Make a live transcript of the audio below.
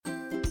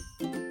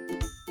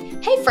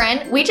Hey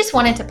friend, we just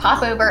wanted to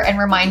pop over and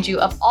remind you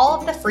of all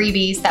of the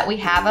freebies that we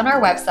have on our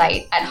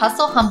website at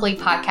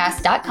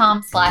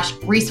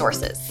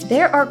hustlehumblypodcast.com/resources.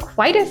 There are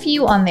quite a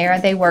few on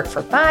there. They work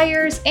for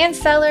buyers and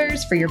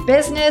sellers, for your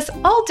business,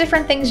 all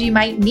different things you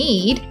might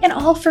need, and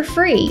all for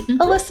free.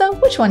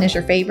 Alyssa, which one is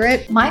your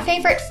favorite? My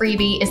favorite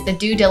freebie is the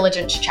due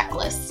diligence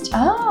checklist.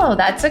 Oh,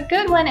 that's a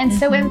good one and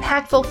so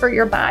impactful for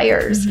your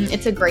buyers.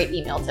 It's a great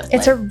email template.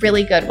 It's a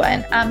really good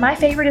one. My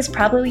favorite is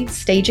probably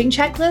staging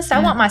checklist.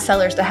 I want my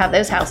sellers to have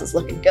those houses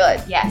looking good.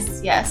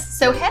 Yes.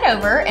 So head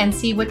over and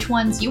see which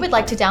ones you would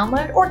like to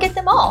download or get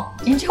them all.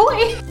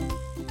 Enjoy.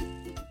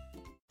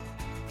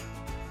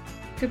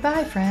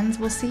 Goodbye, friends.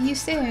 We'll see you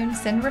soon.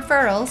 Send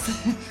referrals.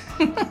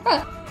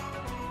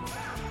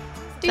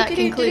 That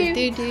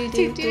concludes.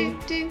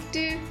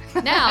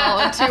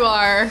 Now to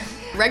our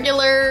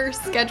regular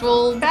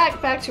scheduled.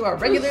 Back to our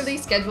regularly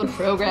scheduled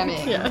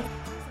programming. Yeah.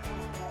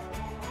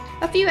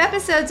 A few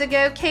episodes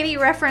ago, Katie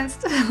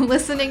referenced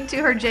listening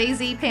to her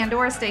Jay-Z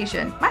Pandora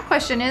station. My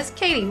question is,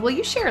 Katie, will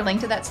you share a link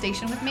to that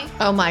station with me?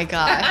 Oh my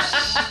gosh.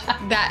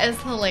 That is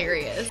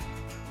hilarious.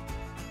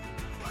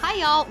 Hi,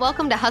 y'all.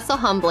 Welcome to Hustle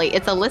Humbly.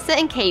 It's Alyssa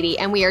and Katie,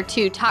 and we are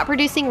two top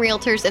producing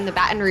realtors in the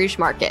Baton Rouge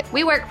market.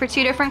 We work for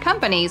two different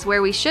companies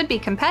where we should be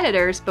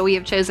competitors, but we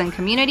have chosen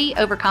community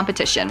over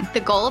competition. The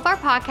goal of our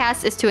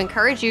podcast is to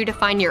encourage you to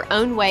find your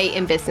own way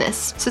in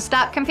business. So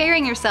stop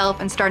comparing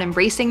yourself and start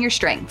embracing your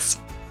strengths.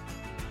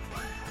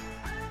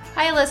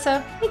 Hi,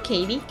 Alyssa. Hey,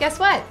 Katie. Guess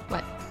what?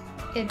 What?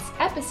 It's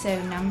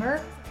episode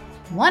number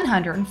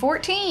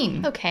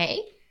 114. Okay.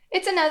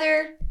 It's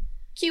another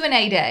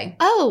Q&A day.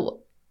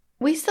 Oh,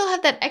 we still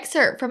have that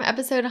excerpt from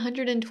episode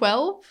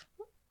 112.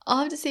 I'll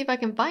have to see if I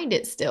can find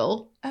it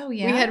still. Oh,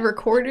 yeah? We had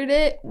recorded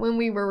it when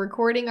we were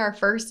recording our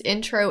first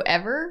intro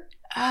ever.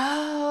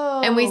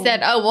 Oh. And we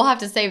said, we'll have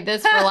to save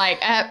this for like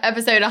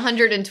episode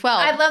 112.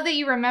 I love that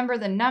you remember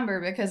the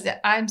number because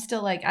I'm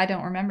still like, I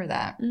don't remember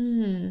that.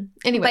 Anyway.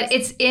 But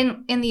it's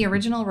in the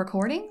original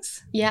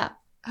recordings? Yeah.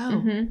 Oh.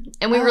 And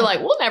we were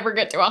like, we'll never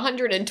get to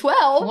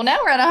 112. Well, now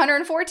we're at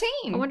 114.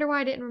 I wonder why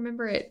I didn't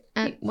remember it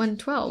at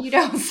 112. You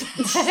don't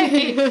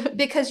say.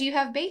 Because you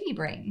have baby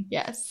brain.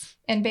 Yes.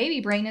 And baby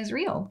brain is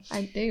real.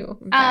 I do.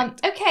 In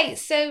fact. Okay,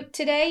 so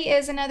today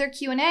is another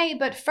Q&A,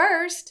 but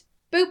first,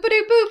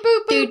 boop-a-doo, boop,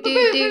 boop, boop, boop,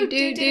 boop, boop,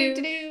 boop,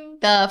 boop.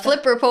 The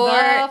flip report.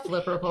 The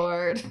flip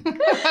report.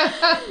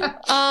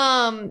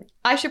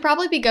 I should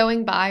probably be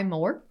going by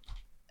more.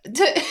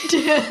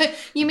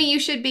 You mean you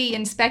should be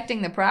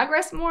inspecting the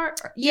progress more?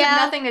 You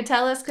have nothing to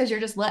tell us because you're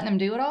just letting them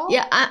do it all?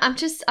 Yeah, I'm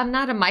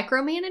not a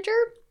micromanager,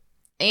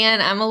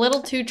 and I'm a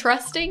little too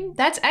trusting.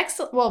 That's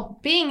excellent. Well,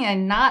 being a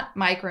not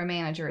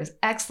micromanager is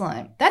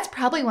excellent. That's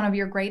probably one of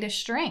your greatest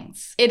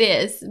strengths. It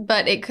is,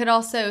 but it could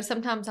also,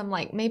 sometimes I'm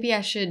like, maybe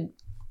I should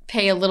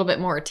pay a little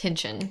bit more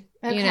attention.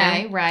 Okay, you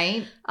know?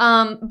 right.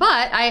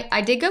 But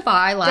I did go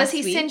by last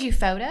week. Does he send you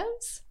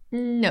photos?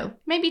 No.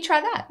 Maybe try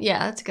that.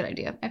 Yeah, that's a good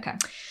idea. Okay.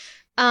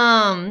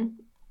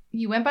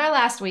 You went by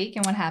last week,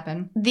 and what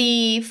happened?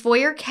 The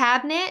foyer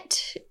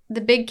cabinet, the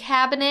big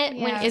cabinet,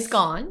 is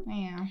gone.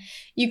 Yeah.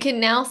 You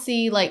can now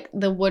see like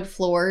the wood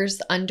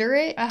floors under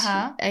it,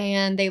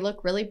 and they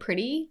look really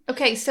pretty.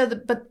 Okay, so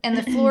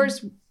the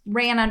floors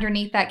ran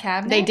underneath that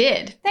cabinet. They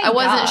did. Thank I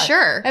wasn't God.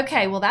 sure.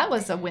 Okay, well that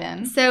was a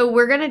win. So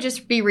we're gonna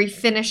just be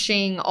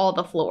refinishing all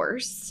the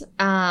floors.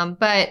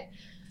 But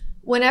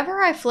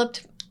whenever I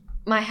flipped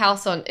my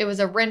house on, it was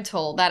a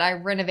rental that I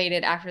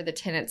renovated after the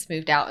tenants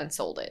moved out and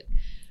sold it.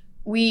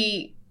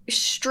 We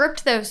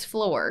stripped those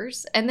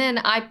floors and then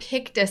I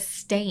picked a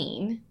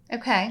stain.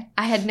 Okay.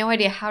 I had no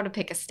idea how to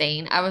pick a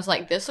stain. I was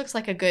like, this looks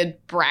like a good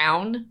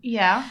brown.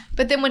 Yeah.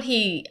 But then when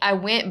I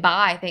went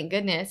by, thank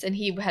goodness, and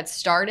he had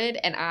started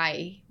and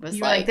I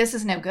was like, this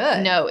is no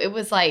good. No, it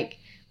was like,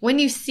 when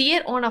you see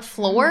it on a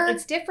floor.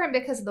 It's different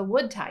because of the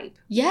wood type.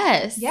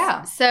 Yes.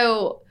 Yeah.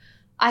 So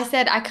I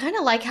said, I kind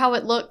of like how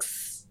it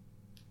looks.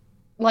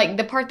 Like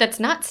the part that's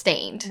not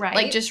stained. Right.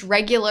 Like just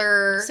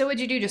regular. So what'd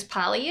you do? Just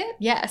poly it?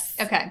 Yes.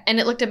 Okay. And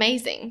it looked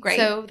amazing. Great.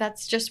 So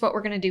that's just what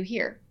we're going to do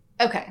here.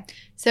 Okay.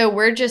 So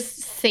we're just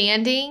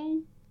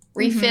sanding,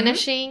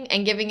 refinishing,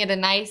 and giving it a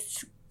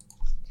nice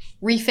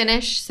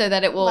refinish so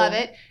that it will. Love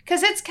it.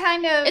 Because it's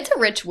kind of. It's a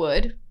rich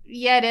wood.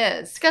 Yeah, it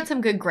is. It's got some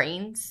good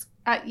grains.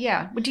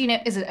 Yeah. But do you know,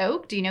 is it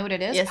oak? Do you know what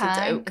it is? Yes, Pine? it's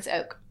oak. It's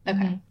oak.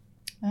 Okay.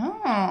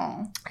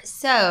 Oh.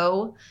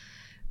 So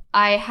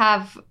I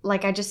have,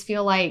 like, I just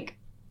feel like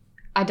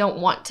I don't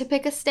want to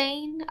pick a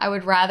stain. I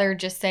would rather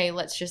just say,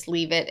 let's just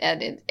leave it.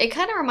 And it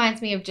kind of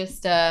reminds me of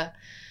just a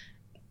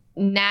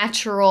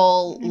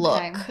natural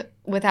look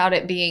without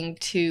it being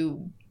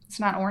too... It's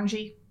not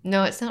orangey?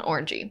 No, it's not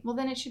orangey. Well,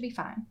 then it should be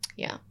fine.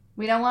 Yeah.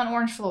 We don't want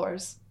orange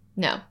floors.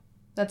 No.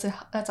 That's a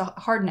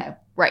hard no.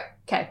 Right.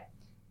 Okay.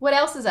 What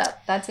else is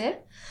up? That's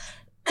it?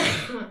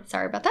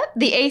 Sorry about that.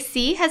 The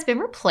AC has been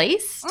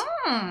replaced.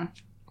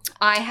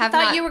 I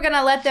thought you were going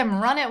to let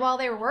them run it while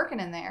they were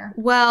working in there.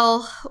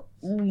 Well,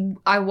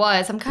 I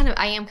am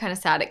kind of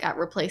sad it got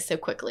replaced so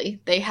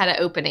quickly. They had an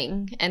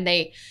opening and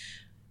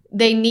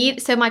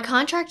So my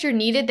contractor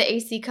needed the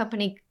AC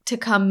company to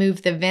come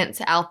move the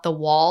vents out the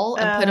wall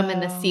and put them in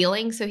the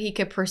ceiling so he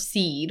could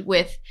proceed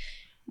with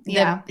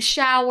the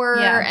shower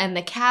and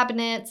the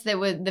cabinets.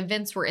 The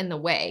vents were in the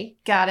way.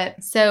 Got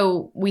it.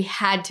 So we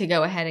had to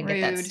go ahead and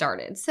get that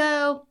started.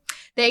 So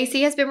the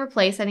AC has been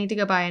replaced. I need to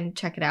go by and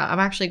check it out. I'm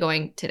actually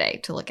going today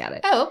to look at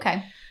it. Oh,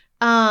 okay.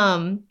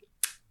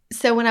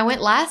 So when I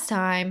went last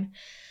time,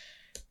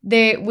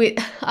 I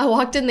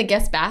walked in the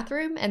guest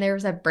bathroom and there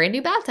was a brand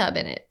new bathtub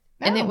in it.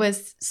 And it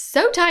was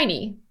so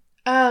tiny.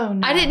 Oh,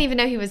 no. I didn't even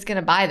know he was going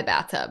to buy the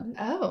bathtub.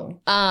 Oh.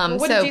 Well,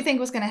 what did you think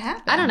was going to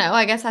happen? I don't know.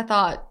 I guess I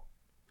thought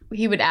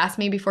he would ask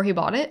me before he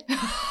bought it.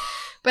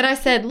 But I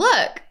said,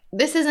 look,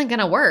 this isn't going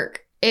to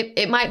work.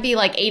 It might be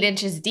like 8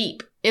 inches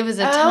deep. It was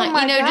a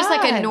tiny, just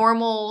like a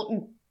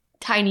normal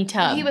tiny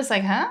tub. He was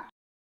like, huh?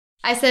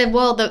 I said,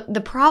 well,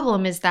 the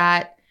problem is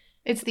that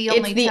it's the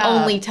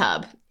only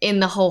tub in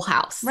the whole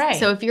house. Right.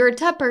 So if you're a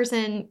tub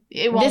person,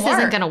 this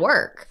isn't going to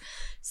work.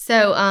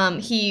 So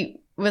he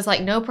was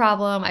like, no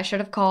problem. I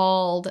should have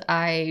called.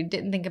 I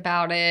didn't think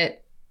about it.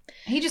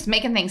 He just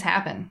making things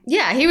happen.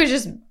 Yeah, he was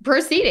just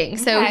proceeding.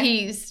 Okay. So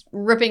he's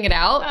ripping it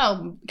out.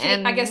 Oh,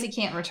 and I guess he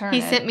can't return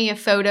it. He sent me a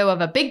photo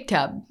of a big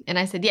tub. And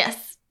I said,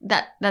 yes,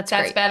 that's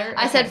great. Better?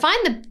 I said,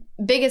 find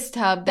the biggest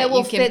tub that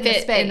you can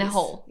fit in the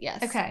hole.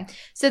 Yes. Okay.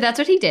 So that's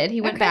what he did.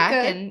 He went back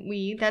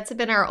and that's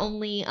been our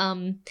only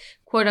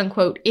quote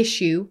unquote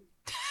issue,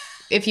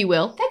 if you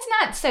will. That's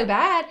not so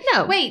bad.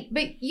 No. Wait,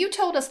 but you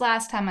told us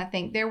last time, I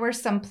think, there were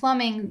some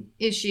plumbing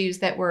issues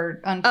that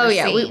were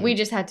unforeseen. Oh, yeah. We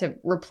just had to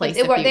replace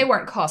They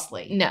weren't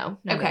costly. No.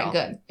 Okay,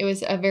 good. It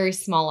was a very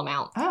small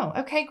amount. Oh,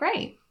 okay,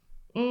 great.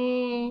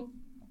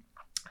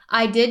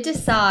 I did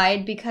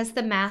decide, because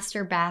the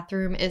master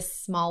bathroom is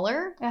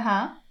smaller,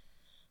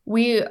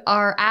 we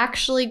are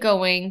actually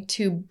going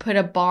to put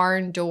a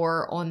barn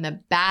door on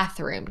the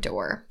bathroom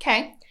door.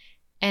 Okay.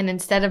 And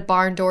instead of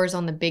barn doors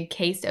on the big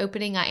cased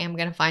opening, I am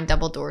going to find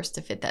double doors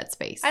to fit that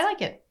space. I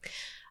like it.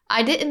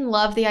 I didn't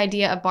love the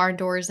idea of barn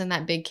doors in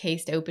that big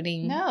cased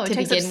opening to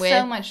begin takes up with.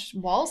 So much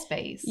wall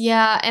space.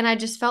 Yeah, and I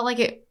just felt like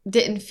it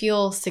didn't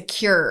feel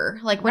secure.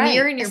 Like when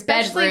you're in your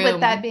Especially bedroom.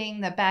 with that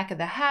being the back of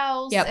the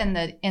house and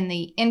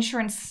the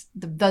entrance,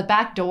 the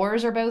back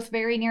doors are both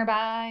very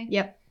nearby.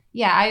 Yep.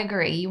 Yeah, I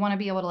agree. You want to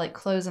be able to like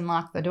close and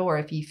lock the door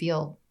if you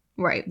feel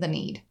the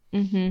need.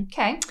 Mm-hmm.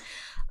 Okay.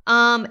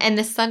 And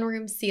the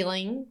sunroom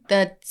ceiling,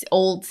 the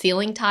old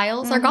ceiling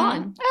tiles are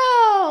gone.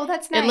 Oh,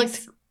 that's nice. It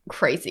looks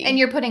crazy. And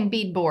you're putting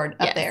beadboard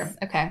up there.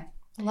 Okay.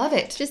 Love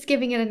it. Just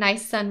giving it a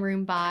nice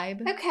sunroom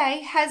vibe.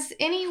 Okay. Has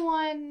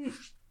anyone...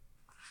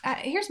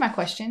 here's my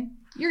question.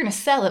 You're going to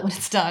sell it when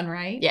it's done,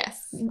 right?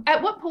 Yes.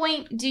 At what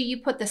point do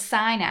you put the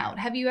sign out?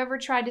 Have you ever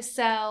tried to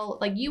sell...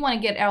 Like, you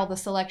want to get all the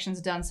selections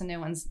done so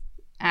no one's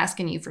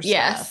asking you for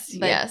stuff.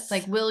 Yes.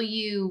 Like, will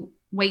you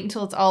wait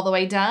until it's all the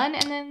way done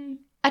and then...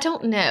 I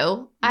don't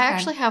know. Okay. I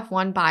actually have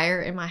one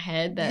buyer in my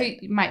head that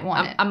who might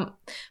want it.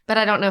 But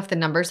I don't know if the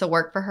numbers will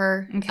work for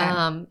her. Okay.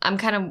 I'm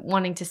kind of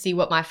wanting to see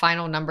what my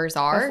final numbers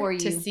are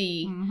to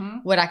see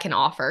what I can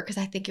offer, because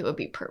I think it would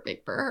be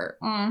perfect for her.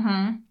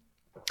 Mm-hmm.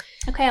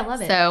 Okay, I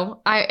love it.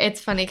 So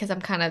it's funny because I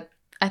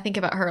think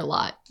about her a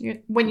lot.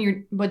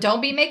 But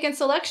don't be making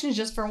selections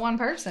just for one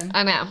person.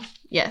 I know.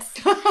 Yes.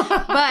 But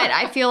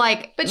I feel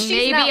like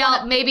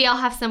maybe I'll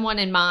have someone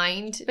in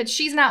mind. But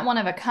she's not one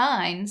of a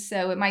kind,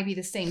 so it might be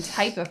the same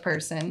type of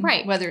person.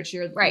 Right. Whether it's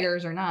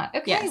yours or not.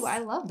 Okay, yes. well, I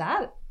love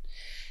that.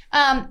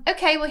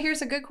 Okay, well,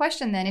 here's a good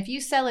question then. If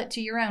you sell it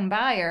to your own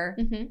buyer,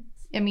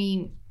 I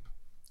mean...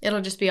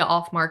 It'll just be an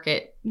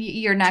off-market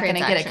You're not going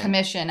to get a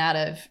commission out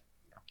of...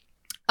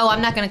 Oh,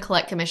 I'm not going to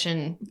collect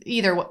commission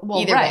either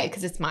way,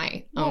 because it's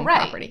my own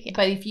property. Yeah.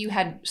 But if you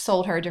had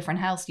sold her a different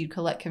house, you'd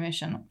collect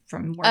commission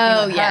from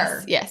working with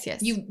her. Yes.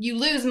 You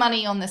lose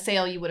money on the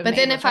sale you would have made. But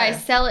then if I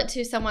sell it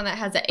to someone that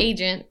has an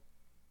agent,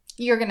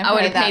 you're going to I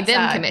would have paid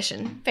them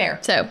commission. Fair.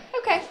 So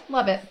okay,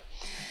 love it.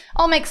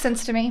 All makes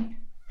sense to me.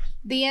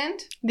 The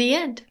end? The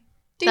end.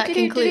 That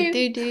concludes.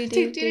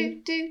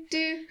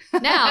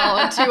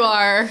 Now to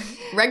our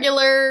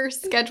regular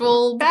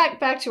scheduled.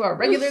 Back to our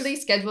regularly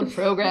scheduled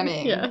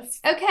programming. Yes.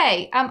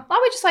 Okay. I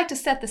would just like to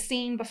set the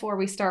scene before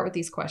we start with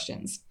these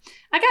questions.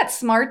 I got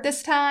smart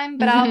this time,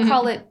 but I'll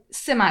call it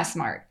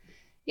semi-smart.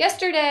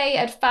 Yesterday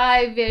at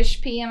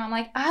 5-ish p.m., I'm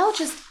like, I'll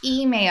just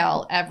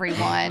email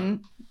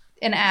everyone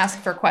and ask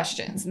for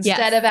questions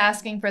instead of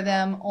asking for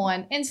them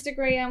on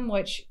Instagram,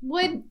 which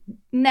would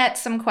net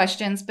some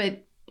questions,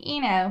 but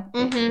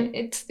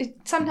it's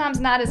sometimes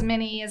not as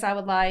many as I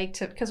would like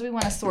to, because we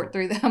want to sort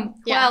through them.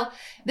 Yeah. Well,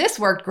 this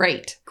worked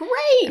great.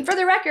 And for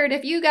the record,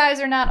 if you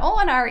guys are not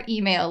on our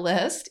email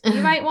list,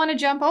 you might want to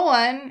jump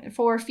on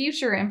for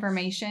future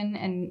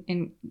information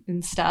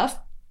and stuff.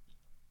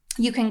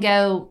 You can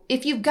go,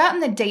 if you've gotten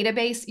the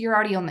database, you're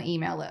already on the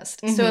email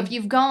list. So if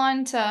you've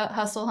gone to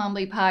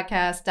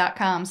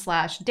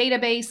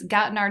hustlehumblypodcast.com/database,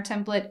 gotten our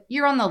template,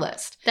 you're on the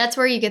list. That's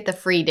where you get the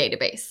free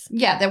database.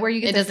 Yeah, that's where you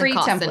get the free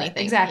template.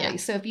 Anything. Exactly. Yeah.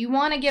 So if you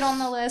want to get on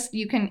the list,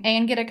 you can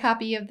and get a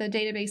copy of the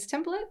database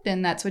template,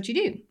 then that's what you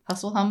do.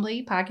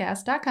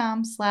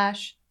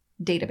 hustlehumblypodcast.com/database.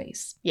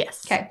 database.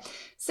 Yes. Okay.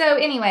 So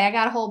anyway, I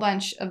got a whole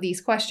bunch of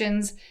these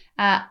questions,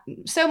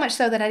 so much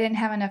so that I didn't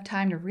have enough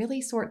time to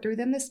really sort through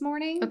them this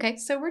morning. Okay.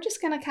 So we're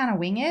just going to kind of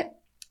wing it.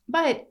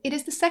 But it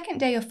is the second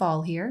day of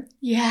fall here.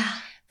 Yeah.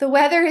 The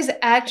weather is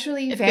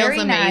actually It very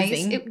feels nice.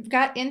 amazing. It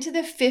got into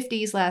the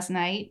 50s last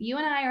night. You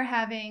and I are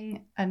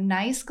having a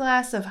nice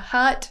glass of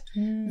hot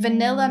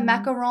vanilla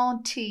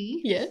macaron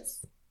tea.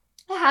 Yes.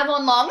 I have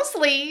on long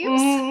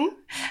sleeves.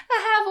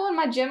 I have on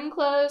my gym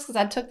clothes because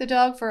I took the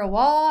dog for a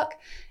walk.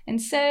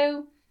 And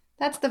so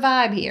that's the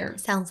vibe here.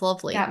 Sounds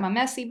lovely. Got my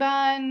messy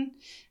bun.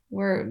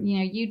 We're,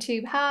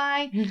 YouTube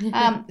high.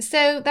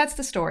 So that's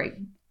the story.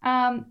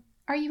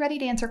 Are you ready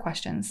to answer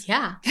questions?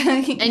 Yeah.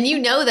 And you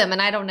know them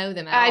and I don't know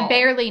them at all. I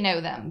barely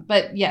know them,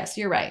 but yes,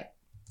 you're right.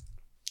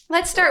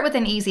 Let's start with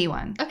an easy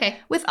one. Okay.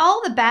 With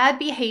all the bad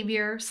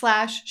behavior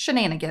 /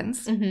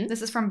 shenanigans, Mhm.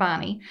 this is from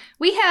Bonnie,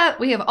 we have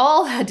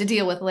all had to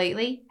deal with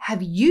lately.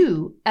 Have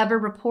you ever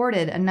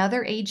reported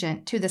another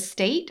agent to the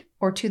state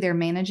or to their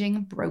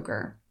managing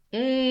broker?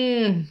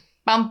 Bum,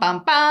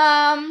 bum,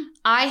 bum.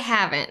 I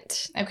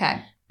haven't,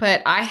 Okay.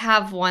 but I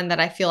have one that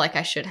I feel like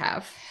I should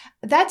have.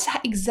 That's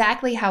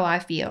exactly how I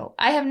feel.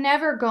 I have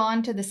never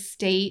gone to the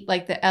state,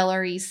 like the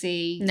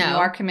LREC, No.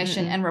 our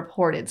commission, Mm-mm. and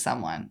reported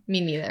someone.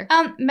 Me neither.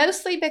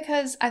 Mostly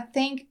because I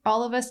think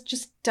all of us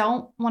just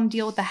don't want to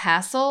deal with the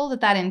hassle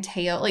that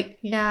entails. Like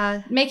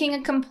Yeah. making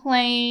a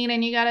complaint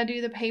and you got to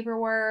do the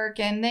paperwork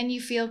and then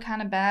you feel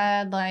kind of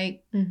bad.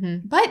 Like, Mm-hmm.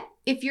 but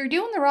if you're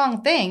doing the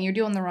wrong thing, you're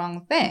doing the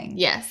wrong thing.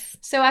 Yes.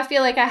 So I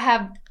feel like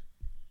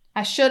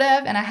I should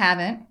have, and I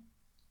haven't.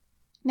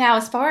 Now,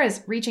 as far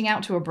as reaching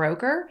out to a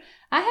broker,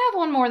 I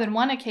have on more than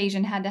one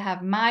occasion had to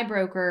have my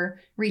broker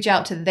reach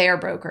out to their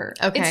broker.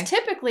 Okay. It's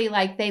typically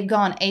like they've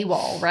gone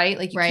AWOL, right?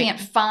 Like you Right. can't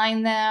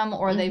find them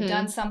or they've Mhm.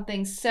 done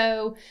something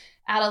so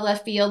out of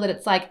left field that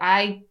it's like,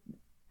 I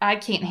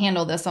can't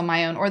handle this on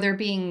my own, or they're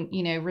being,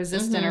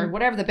 resistant or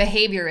whatever the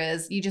behavior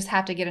is. You just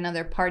have to get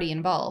another party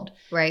involved,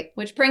 Right.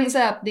 which brings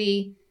up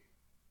a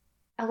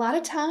lot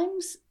of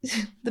times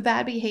the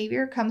bad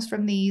behavior comes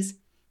from these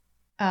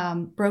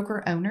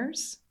broker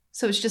owners.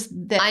 So it's just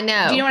that. I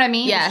know. Do you know what I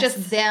mean? Yes. It's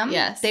just them.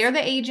 Yes. They're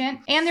the agent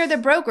and they're the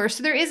broker.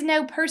 So there is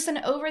no person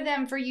over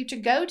them for you to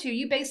go to.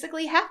 You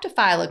basically have to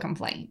file a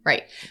complaint.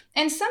 Right.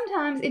 And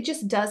sometimes it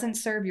just doesn't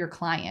serve your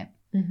client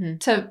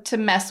Mm-hmm. to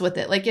mess with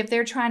it. Like if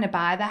they're trying to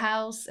buy the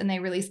house and they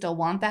really still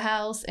want the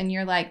house and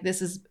you're like,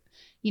 this is,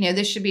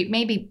 this should be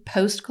maybe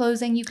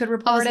post-closing you could I was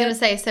report going to it.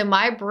 say, so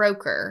my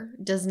broker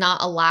does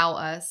not allow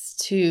us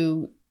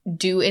to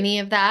do any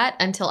of that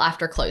until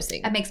after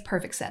closing. That makes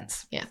perfect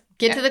sense. Yeah.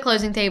 Get to the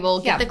closing table,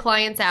 get Yeah. the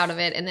clients out of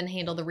it, and then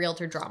handle the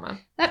realtor drama.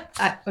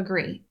 I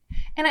agree.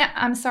 And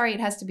I'm sorry it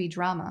has to be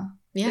drama.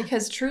 Yeah.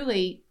 Because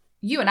truly,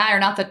 you and I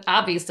are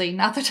obviously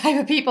not the type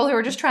of people who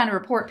are just trying to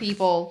report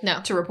people No.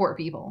 to report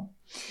people.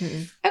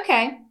 Mm-mm.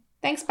 Okay.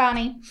 Thanks,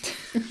 Bonnie.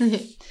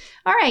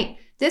 All right.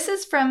 This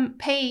is from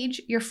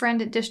Paige, your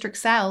friend at District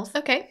South,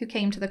 Okay. who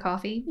came to the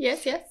coffee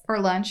Yes, yes. or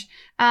lunch.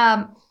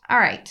 All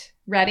right.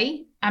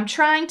 Ready? I'm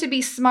trying to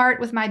be smart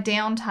with my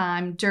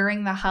downtime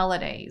during the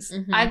holidays.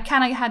 Mhm. I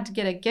kind of had to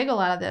get a giggle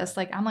out of this.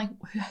 Like, I'm like,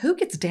 who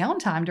gets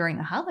downtime during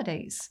the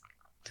holidays?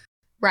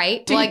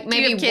 Right? Do you- Like do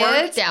you maybe have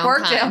work kids? downtime.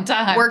 Work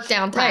downtime. Work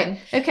downtime. Right.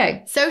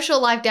 Okay. Social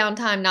life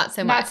downtime, not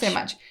so much. Not so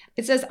much.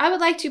 It says, I would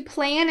like to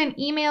plan an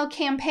email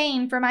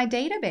campaign for my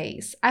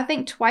database. I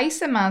think twice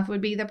a month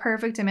would be the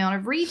perfect amount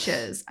of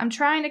reaches. I'm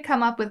trying to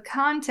come up with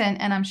content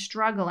and I'm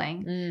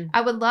struggling. Mm. I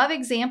would love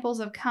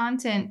examples of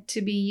content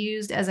to be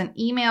used as an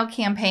email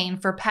campaign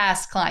for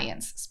past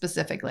clients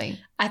specifically.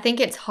 I think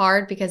it's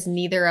hard because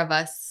neither of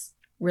us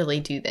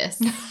really do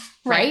this.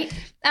 Right?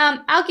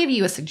 I'll give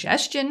you a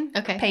suggestion,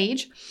 Okay.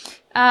 Paige.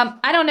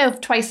 I don't know if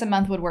twice a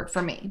month would work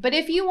for me, but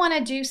if you want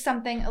to do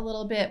something a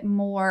little bit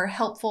more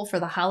helpful for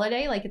the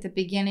holiday, like at the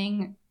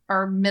beginning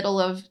or middle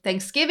of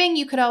Thanksgiving,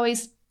 you could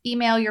always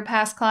email your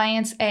past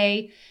clients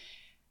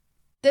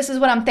this is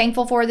what I'm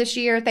thankful for this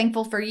year,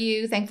 thankful for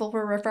you, thankful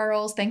for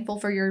referrals, thankful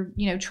for your,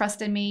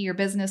 trust in me, your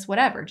business,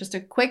 whatever. Just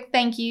a quick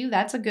thank you.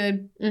 That's a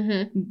good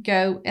Mm-hmm.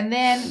 go. And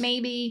then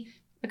maybe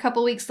a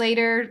couple weeks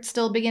later,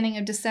 still beginning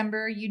of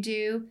December, you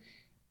do,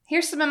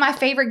 here's some of my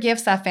favorite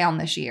gifts I found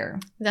this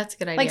year. That's a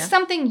good idea. Like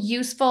something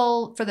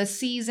useful for the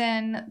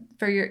season,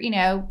 for your,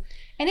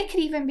 and it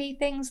could even be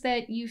things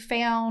that you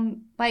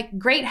found, like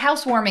great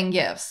housewarming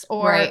gifts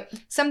or Right.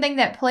 something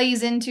that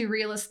plays into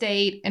real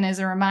estate and is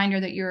a reminder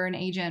that you're an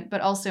agent,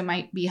 but also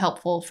might be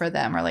helpful for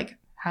them, or like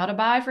how to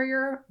buy for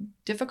your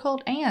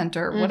difficult aunt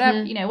or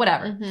whatever,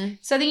 whatever. Mhm.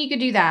 So then you could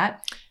do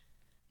that.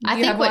 I You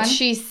think have what one?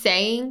 she's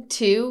saying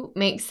too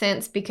makes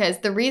sense because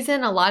the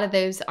reason a lot of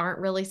those aren't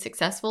really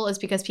successful is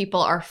because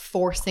people are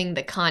forcing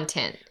the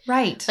content.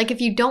 Right. Like if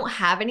you don't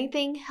have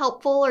anything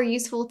helpful or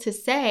useful to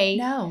say,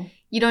 no.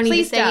 you don't need to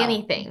Please say don't.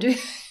 anything.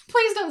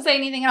 Please don't say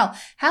anything at all.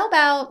 How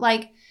about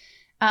like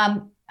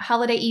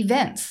holiday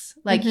events?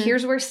 Like Mhm.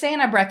 here's where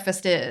Santa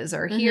breakfast is,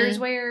 or here's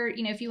Mhm. where,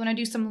 if you want to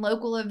do some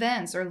local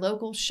events or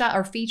local shop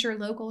or feature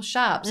local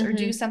shops or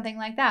do Mhm. something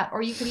like that.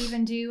 Or you could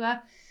even do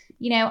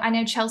I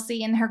know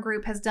Chelsea in her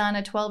group has done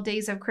a 12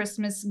 Days of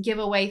Christmas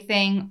giveaway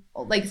thing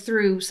like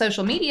through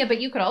social media,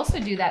 but you could also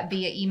do that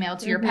via email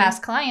to your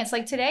past clients.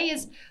 Like today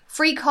is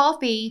free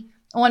coffee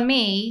on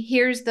me.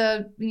 Here's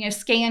the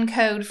scan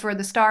code for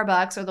the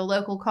Starbucks or the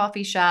local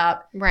coffee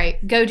shop. Right.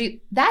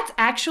 That's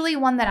actually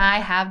one that I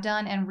have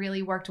done and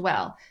really worked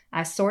well.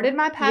 I sorted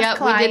my past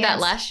clients. We did that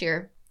last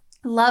year.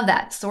 Love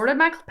that. Sorted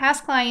my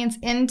past clients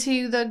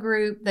into the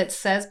group that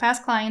says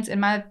past clients in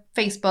my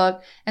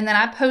Facebook. And then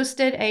I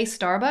posted a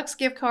Starbucks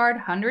gift card,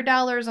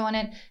 $100 on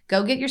it.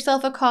 Go get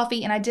yourself a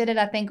coffee. And I did it,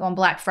 I think, on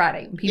Black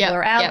Friday when people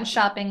are out and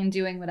shopping and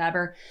doing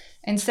whatever.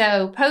 And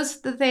so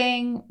post the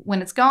thing.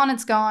 When it's gone,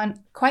 it's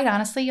gone. Quite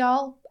honestly,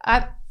 y'all,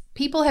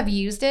 people have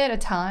used it a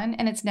ton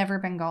and it's never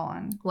been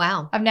gone.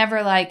 Wow. I've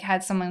never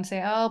had someone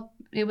say, oh,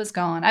 it was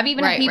gone. I've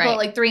even had people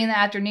at 3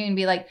 p.m.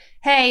 be like,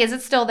 hey, is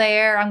it still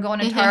there? I'm going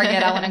to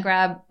Target. I want to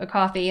grab a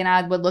coffee. And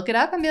I would look it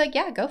up and be like,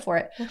 yeah, go for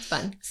it. That's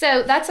fun.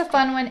 So that's a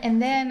fun one.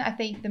 And then I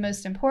think the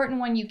most important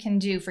one you can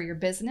do for your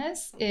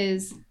business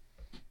is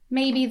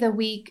maybe the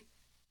week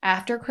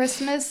after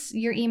Christmas,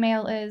 your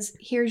email is,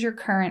 here's your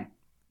current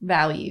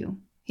value.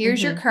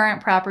 Here's your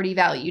current property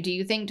value. Do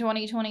you think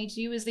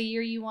 2022 is the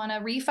year you want to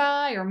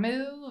refi or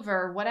move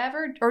or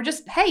whatever? Or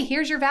just, hey,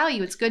 here's your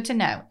value. It's good to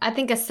know. I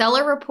think a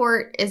seller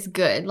report is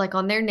good, like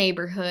on their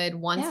neighborhood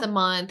once a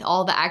month,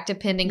 all the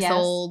active pending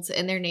solds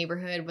in their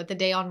neighborhood, what the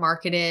day on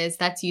market is.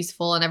 That's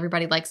useful and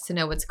everybody likes to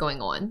know what's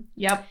going on.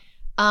 Yep.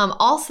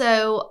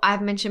 Also,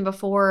 I've mentioned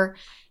before,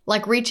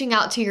 like reaching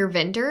out to your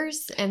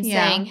vendors and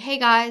saying, hey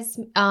guys,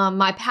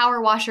 my power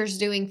washer's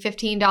doing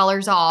 $15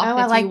 off. Oh,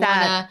 I like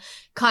that. Want to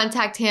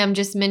contact him,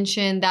 just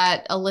mention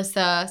that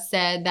Alyssa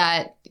said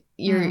that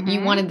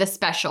you wanted the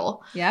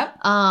special. Yep.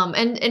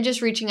 And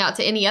just reaching out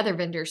to any other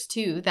vendors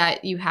too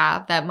that you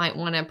have that might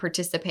want to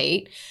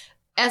participate.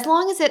 As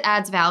long as it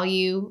adds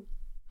value,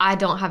 I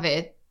don't have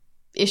an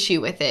issue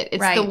with it.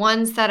 It's the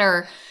ones that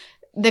are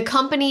the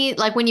company,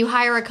 like when you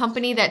hire a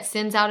company that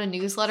sends out a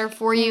newsletter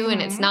for you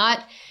and it's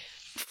not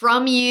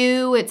from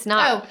you, it's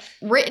not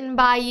written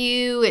by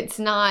you, it's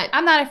not.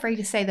 I'm not afraid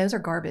to say those are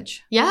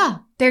garbage. Yeah.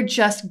 They're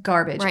just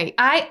garbage. Right.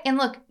 And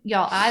look,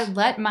 y'all, I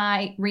let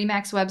my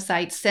RE/MAX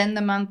website send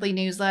the monthly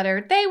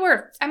newsletter.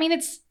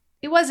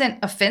 It wasn't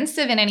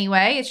offensive in any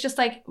way. It's just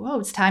like, whoa,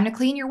 it's time to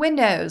clean your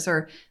windows,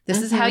 or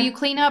this is how you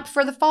clean up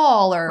for the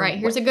fall, or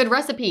here's a good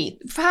recipe.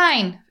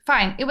 Fine.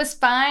 It was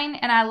fine.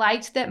 And I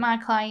liked that my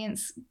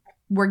clients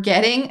were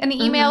getting an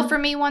email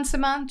from me once a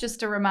month just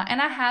to remind.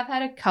 And I have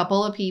had a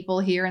couple of people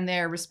here and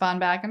there respond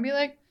back and be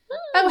like,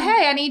 oh,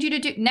 hey, I need you to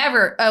do.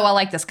 Never, oh, I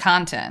like this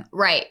content.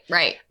 Right.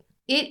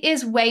 It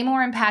is way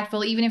more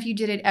impactful, even if you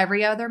did it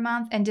every other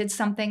month and did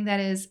something that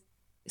is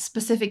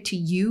specific to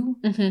you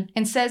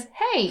and says,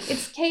 hey,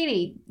 it's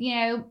Katie.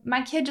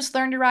 My kid just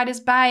learned to ride his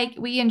bike.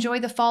 We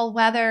enjoy the fall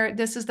weather.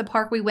 This is the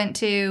park we went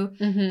to.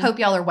 Hope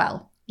y'all are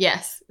well.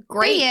 Yes.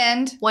 Great. The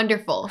end.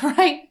 Wonderful.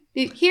 Right.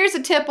 Here's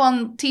a tip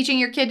on teaching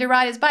your kid to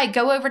ride his bike.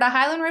 Go over to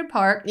Highland Road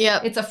Park.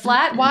 Yep. It's a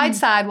flat, wide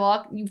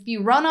sidewalk. If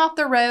you run off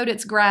the road,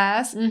 it's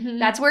grass.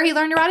 That's where he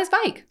learned to ride his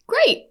bike.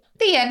 Great.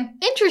 The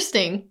end.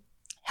 Interesting.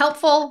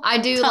 Helpful. I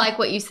do like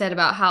what you said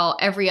about how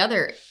every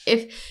other,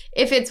 if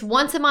it's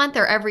once a month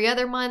or every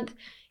other month,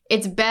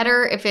 it's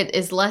better if it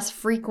is less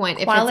frequent,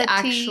 Quality if it's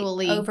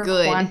actually over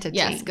good. Quantity.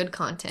 Yes, good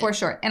content. For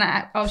sure. And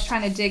I was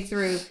trying to dig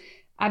through,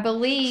 I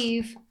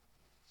believe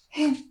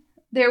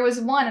there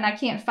was one, and I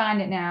can't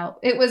find it now.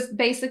 It was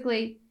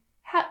basically,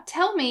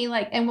 tell me,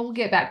 and we'll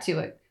get back to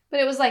it. But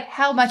it was like,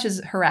 how much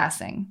is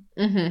harassing?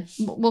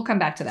 We'll come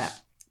back to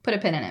that. Put a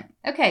pin in it.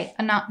 Okay,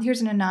 here's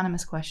an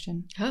anonymous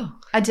question. Oh.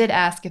 I did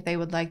ask if they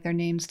would like their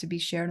names to be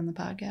shared on the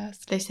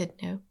podcast. They said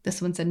no.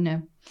 This one said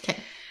no. Okay.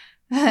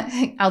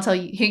 I'll tell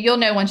you. You'll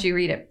know once you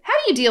read it. How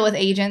do you deal with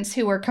agents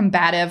who are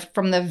combative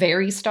from the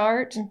very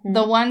start?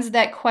 The ones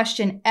that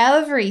question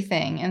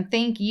everything and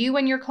think you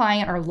and your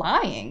client are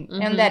lying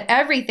and that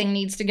everything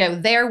needs to go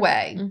their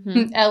way.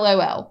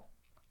 LOL.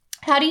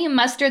 How do you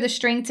muster the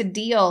strength to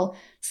deal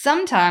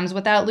sometimes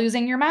without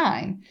losing your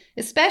mind,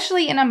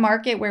 especially in a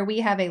market where we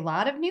have a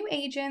lot of new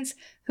agents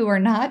who are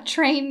not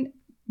trained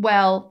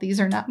well? These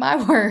are not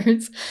my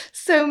words.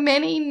 So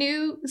many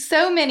new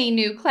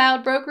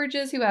cloud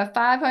brokerages who have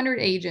 500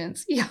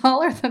 agents.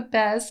 Y'all are the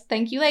best.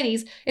 Thank you,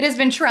 ladies. It has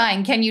been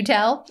trying. Can you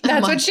tell?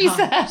 That's what she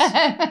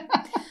said.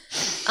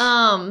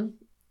 I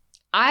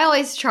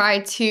always try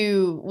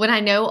to, when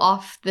I know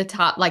off the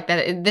top like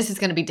that, this is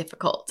going to be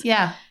difficult.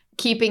 Yeah.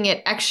 Keeping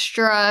it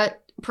extra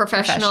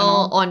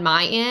professional on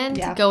my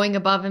end, going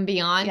above and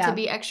beyond to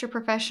be extra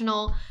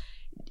professional,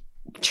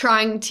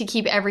 trying to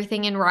keep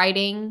everything in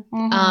writing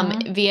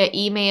via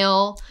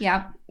email.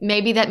 Yeah.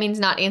 Maybe that means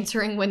not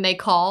answering when they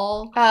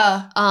call.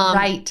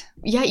 Right.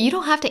 Yeah, you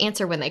don't have to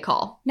answer when they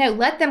call. No,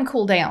 let them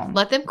cool down.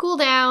 Let them cool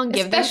down.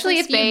 Give them some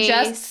space. Especially if you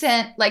just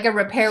sent a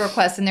repair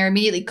request and they're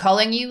immediately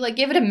calling you.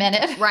 Give it a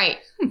minute. Right.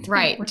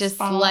 Just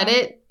let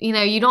it,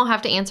 you don't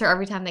have to answer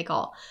every time they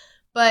call.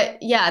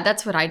 But yeah,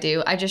 that's what I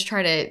do. I just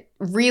try to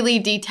really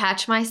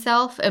detach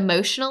myself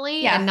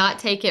emotionally and not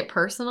take it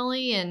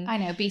personally. And I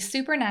know, be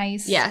super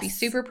nice. Yes. Be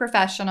super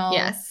professional.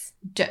 Yes.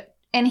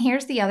 And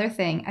here's the other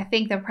thing. I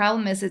think the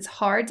problem is it's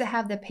hard to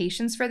have the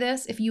patience for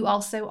this if you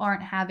also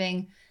aren't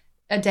having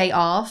a day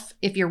off,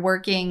 if you're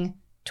working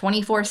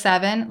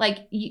 24/7.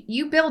 Like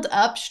you build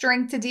up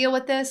strength to deal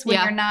with this when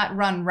you're not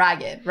run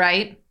ragged,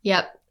 right?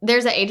 Yep.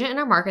 There's an agent in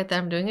our market that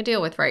I'm doing a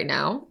deal with right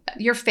now.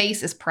 Your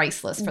face is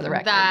priceless, for the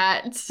record.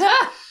 That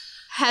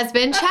has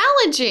been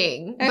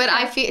challenging. Okay. But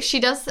I feel she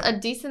does a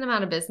decent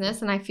amount of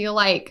business, and I feel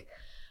like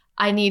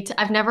I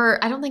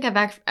don't think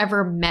I've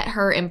ever met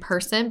her in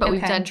person, but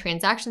we've done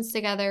transactions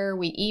together.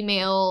 We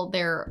email.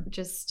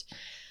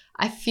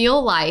 I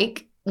feel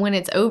like when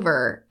it's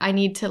over, I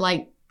need to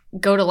like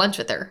go to lunch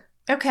with her.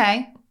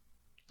 Okay.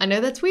 I know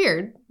that's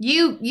weird.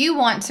 You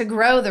want to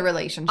grow the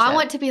relationship. I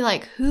want to be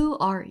like, who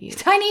are you?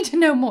 I need to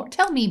know more.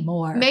 Tell me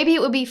more. Maybe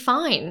it would be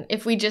fine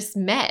if we just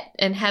met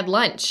and had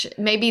lunch.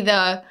 Maybe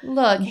the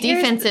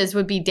defenses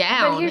would be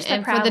down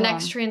and for the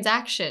next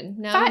transaction.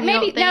 No, fine,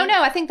 maybe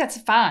no. I think that's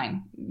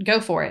fine.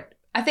 Go for it.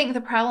 I think the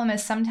problem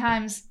is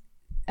sometimes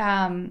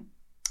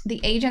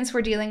the agents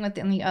we're dealing with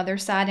on the other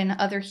side and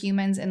other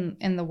humans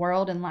in the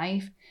world and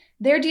life,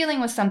 they're dealing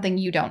with something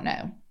you don't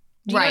know.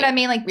 Do you know what I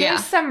mean? Like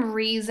there's some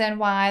reason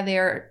why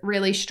they're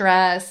really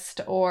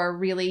stressed or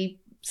really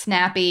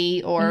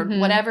snappy or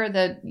whatever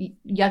the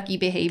yucky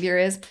behavior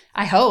is.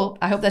 I hope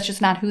that's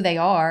just not who they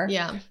are.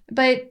 Yeah.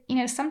 But,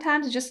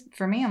 sometimes it's just,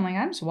 for me, I'm like,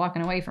 I'm just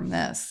walking away from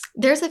this.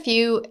 There's a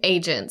few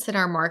agents in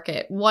our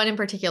market. One in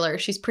particular,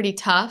 she's pretty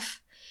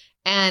tough.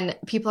 And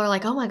people are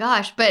like, oh my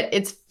gosh. But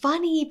it's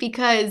funny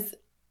because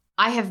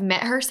I have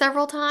met her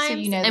several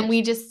times. So and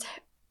we just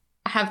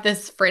have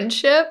this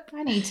friendship.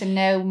 I need to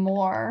know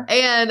more.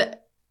 And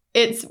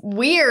it's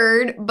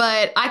weird,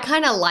 but I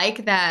kind of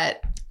like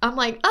that. I'm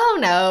like, oh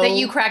no. That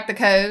you crack the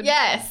code?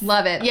 Yes.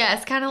 Love it.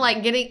 Yes. Kind of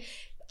like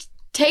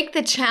take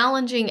the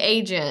challenging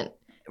agent.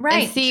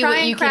 Right. And see Try what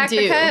and you crack can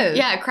do. the code.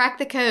 Yeah. Crack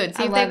the code.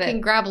 See if they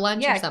can grab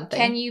lunch or something.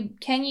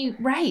 Can you,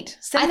 right.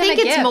 I think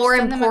it's more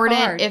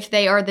important if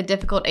they are the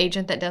difficult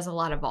agent that does a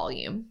lot of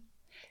volume.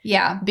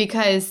 Yeah.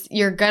 Because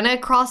you're going to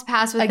cross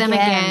paths with them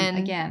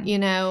again.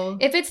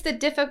 If it's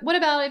what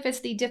about if it's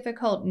the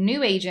difficult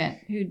new agent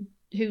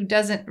who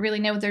doesn't really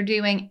know what they're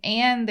doing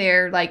and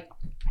they're like,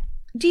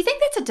 do you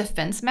think that's a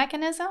defense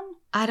mechanism?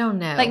 I don't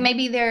know. Like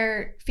maybe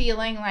they're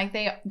feeling like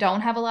they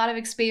don't have a lot of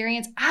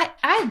experience.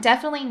 I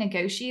definitely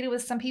negotiated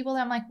with some people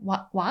that I'm like,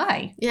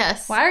 why?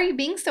 Yes. Why are you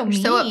being so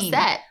mean? So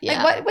upset.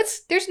 Yeah. Like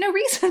there's no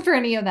reason for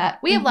any of that.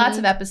 We have lots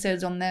of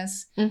episodes on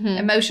this.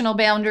 Emotional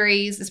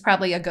boundaries is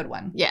probably a good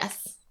one.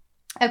 Yes.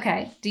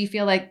 Okay. Do you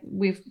feel like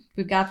we've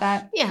got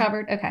that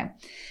covered? Okay.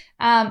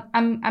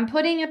 I'm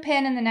putting a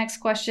pin in the next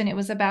question. It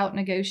was about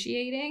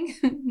negotiating.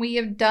 We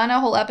have done a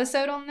whole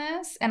episode on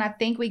this, and I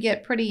think we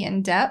get pretty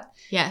in depth.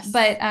 Yes.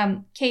 But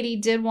Katie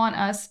did want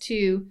us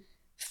to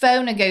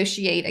faux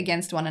negotiate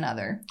against one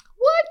another.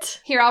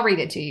 What? Here, I'll read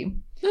it to you.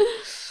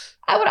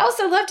 I would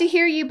also love to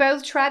hear you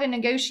both try to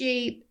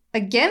negotiate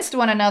against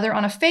one another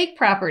on a fake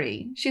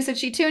property. She said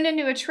she tuned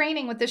into a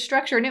training with this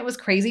structure and it was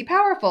crazy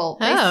powerful.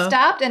 They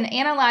stopped and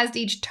analyzed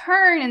each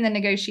turn in the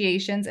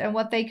negotiations and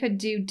what they could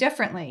do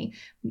differently.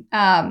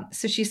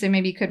 So she said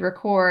maybe you could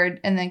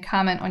record and then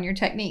comment on your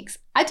techniques.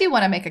 I do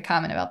want to make a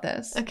comment about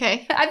this.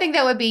 Okay. I think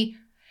that would be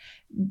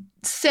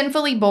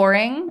sinfully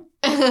boring.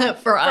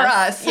 For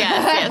us.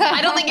 Yes.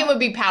 I don't think it would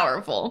be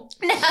powerful.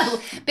 No,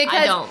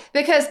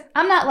 because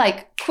I'm not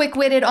like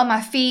quick-witted on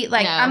my feet.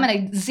 Like I'm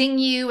going to zing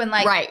you and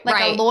like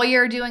a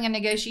lawyer doing a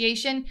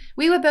negotiation.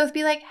 We would both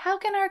be like, how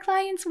can our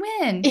clients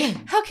win?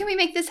 How can we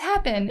make this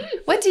happen?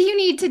 What do you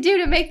need to do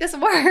to make this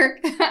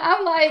work?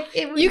 I'm like,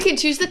 you can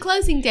choose the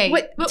closing date.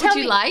 What would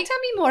you like? Tell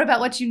me more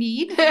about what you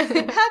need. How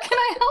can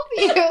I help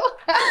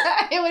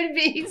you? It would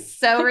be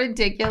so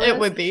ridiculous. It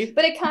would be.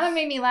 But it kind of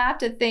made me laugh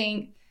to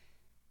think,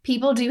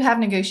 people do have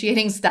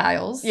negotiating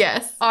styles.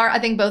 Yes. I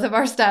think both of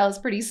our styles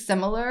pretty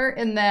similar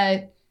in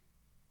that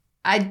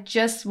I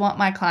just want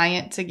my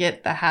client to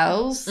get the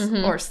house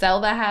or sell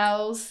the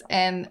house.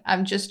 And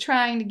I'm just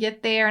trying to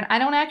get there. And I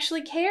don't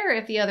actually care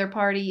if the other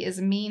party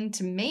is mean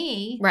to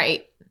me.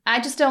 Right.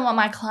 I just don't want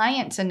my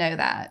client to know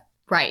that.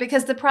 Right.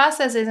 Because the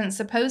process isn't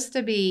supposed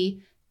to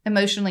be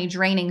emotionally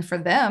draining for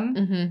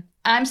them.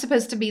 I'm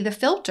supposed to be the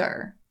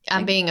filter.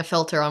 I'm being a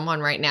filter on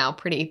one right now.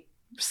 Pretty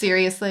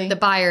seriously. The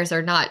buyers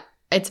are not.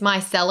 It's my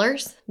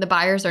sellers. The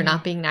buyers are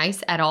not being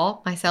nice at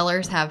all. My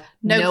sellers have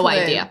no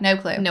idea. No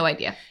clue. No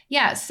idea.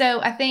 Yeah.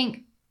 So I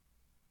think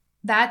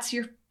that's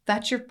your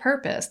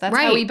purpose. That's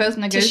how we both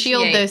negotiate. To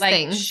shield those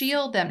things.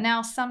 Shield them.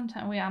 Now,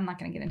 sometimes, I'm not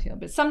going to get into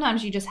it, but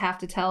sometimes you just have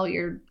to tell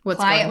your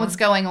client what's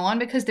going on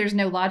because there's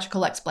no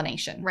logical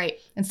explanation. Right.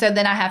 And so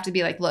then I have to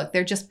be like, look,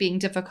 they're just being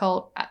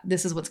difficult.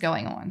 This is what's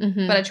going on.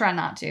 But I try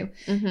not to.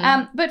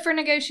 But for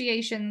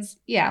negotiations,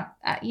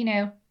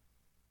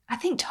 I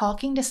think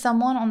talking to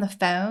someone on the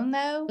phone,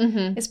 though,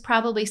 is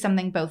probably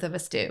something both of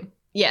us do.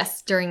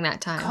 Yes, during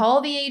that time. Call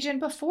the agent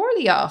before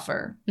the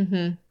offer.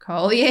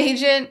 Call the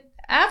agent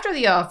after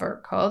the offer.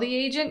 Call the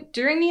agent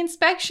during the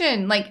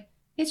inspection. Like,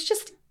 it's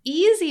just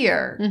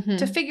easier Mhm.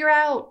 to figure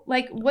out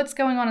like what's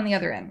going on the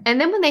other end. And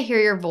then when they hear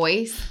your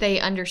voice, they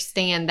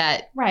understand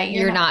that Right.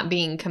 you're not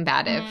being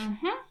combative.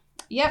 Mhm.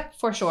 Yep,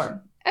 for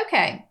sure.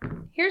 Okay.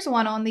 Here's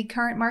one on the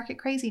current market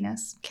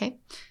craziness. Okay.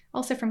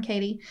 Also from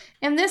Katie.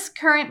 In this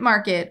current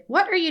market,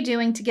 what are you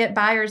doing to get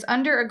buyers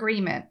under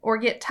agreement or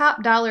get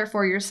top dollar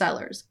for your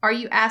sellers? Are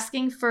you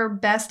asking for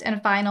best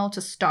and final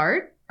to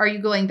start? Are you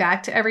going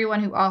back to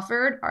everyone who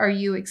offered? Are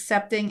you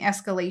accepting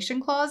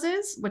escalation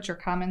clauses, which are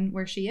common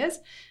where she is?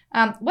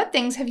 What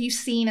things have you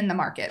seen in the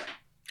market?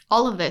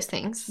 All of those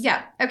things.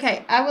 Yeah.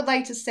 Okay. I would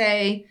like to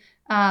say,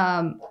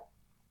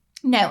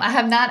 no, I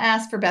have not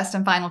asked for best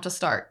and final to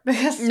start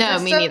because No,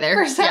 me neither.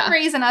 For some Yeah.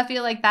 reason, I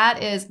feel like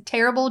that is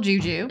terrible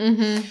juju.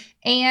 Mm-hmm.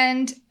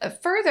 And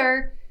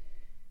further,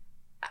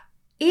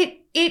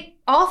 it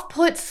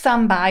off-puts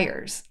some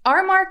buyers.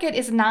 Our market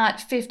is not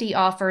 50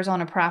 offers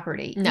on a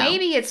property. No.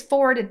 Maybe it's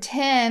 4 to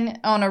 10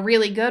 on a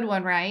really good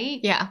one, right?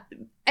 Yeah.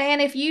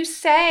 And if you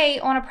say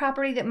on a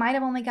property that might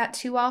have only got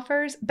 2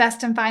 offers,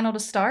 best and final to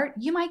start,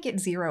 you might get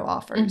 0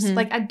 offers. Mhm.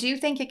 Like, I do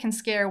think it can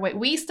scare away.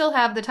 We still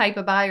have the type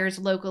of buyers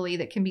locally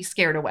that can be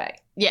scared away.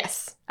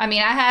 Yes. I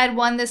mean, I had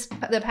one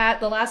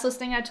the last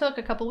listing I took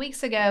a couple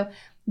weeks ago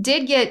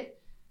did get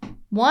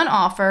 1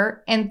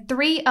 offer, and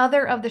 3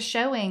 other of the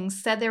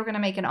showings said they were going to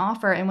make an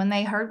offer. And when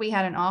they heard we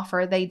had an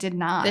offer, they did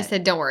not. They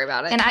said, don't worry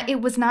about it. And it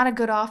was not a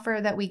good offer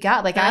that we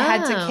got. Like, I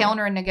had to Oh.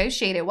 counter and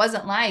negotiate. It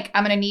wasn't like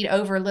I'm going to need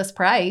over list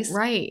price.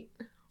 Right.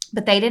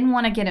 But they didn't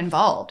want to get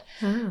involved.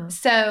 Oh.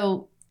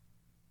 So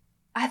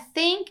I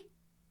think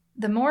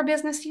the more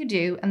business you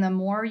do and the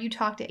more you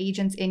talk to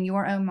agents in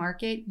your own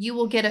market, you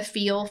will get a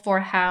feel for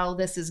how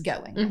this is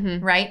going,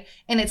 Mhm. right?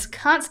 And it's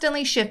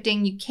constantly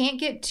shifting. You can't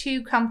get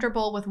too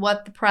comfortable with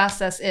what the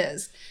process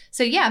is.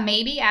 So yeah,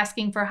 maybe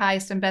asking for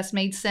highest and best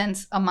made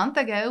sense a month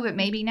ago, but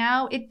maybe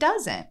now it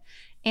doesn't.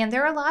 And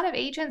there are a lot of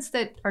agents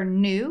that are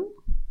new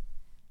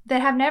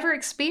that have never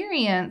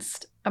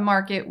experienced a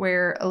market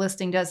where a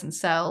listing doesn't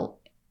sell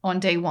on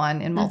day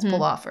one in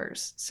multiple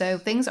offers. So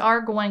things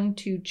are going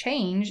to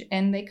change,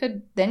 and they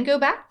could then go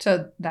back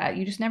to that.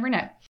 You just never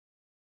know.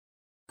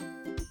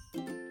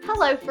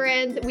 Hello,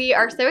 friends. We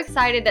are so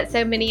excited that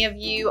so many of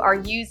you are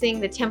using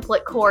the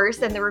template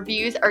course, and the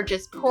reviews are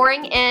just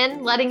pouring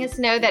in, letting us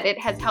know that it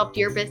has helped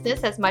your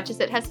business as much as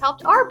it has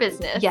helped our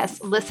business.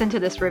 Yes, listen to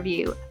this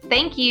review.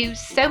 Thank you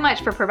so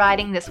much for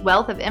providing this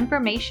wealth of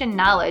information,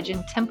 knowledge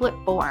in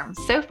template form.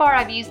 So far,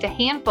 I've used a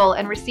handful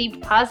and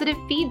received positive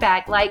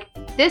feedback like,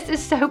 "This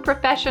is so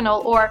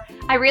professional," or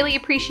 "I really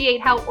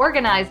appreciate how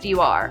organized you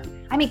are."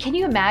 I mean, can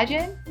you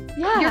imagine?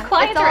 Yeah, Your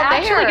clients it's are all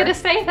actually there. going to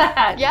say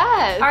that.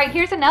 Yes. All right,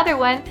 here's another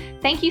one.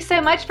 Thank you so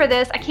much for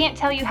this. I can't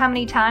tell you how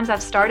many times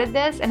I've started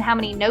this and how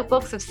many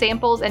notebooks of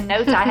samples and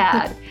notes I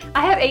had.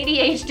 I have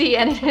ADHD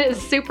and it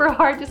is super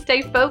hard to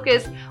stay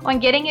focused on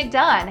getting it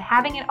done.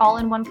 Having it all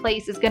in one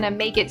place is going to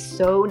make it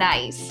so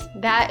nice.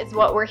 That is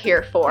what we're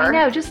here for. I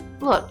know, just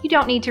look, you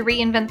don't need to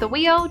reinvent the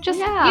wheel. Just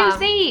use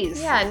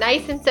these. Yeah,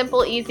 nice and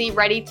simple, easy,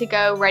 ready to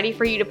go, ready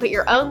for you to put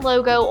your own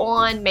logo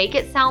on, make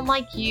it sound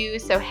like you.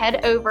 So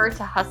head over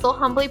to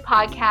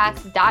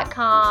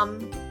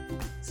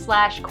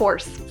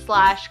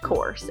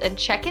hustlehumblypodcast.com/course and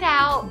check it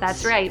out.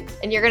 That's right.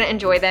 And you're going to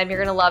enjoy them. You're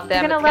going to love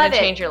them. You're It's gonna going love to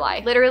it. change your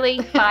life. Literally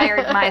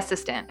fired my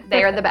assistant.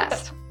 They are the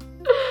best.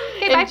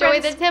 Okay, bye, Enjoy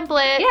friends. the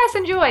template. Yes,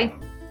 enjoy.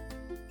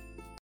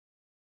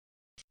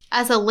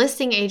 As a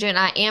listing agent,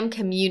 I am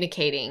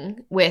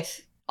communicating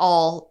with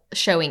all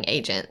showing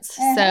agents.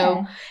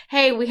 So,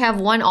 hey, we have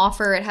 1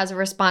 offer. It has a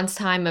response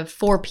time of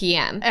 4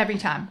 p.m. Every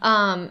time.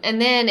 And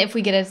then if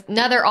we get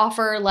another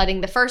offer,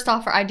 letting the first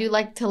offer, I do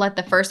like to let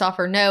the first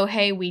offer know,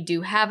 hey, we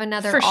do have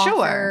another For offer.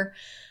 sure.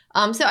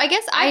 So I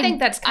guess I think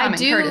that's common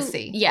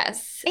courtesy.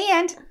 Yes.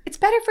 And it's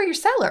better for your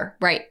seller.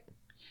 Right.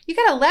 You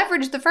got to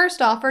leverage the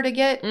first offer to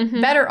get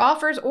Mhm. better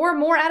offers or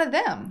more out of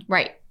them.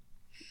 Right.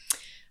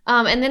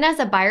 And then as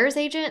a buyer's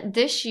agent,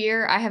 this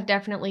year I have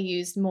definitely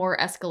used more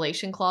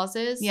escalation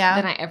clauses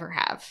than I ever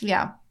have.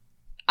 Yeah.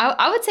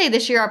 I would say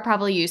this year I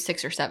probably used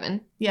 6 or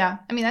 7. Yeah.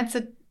 I mean, that's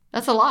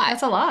a lot.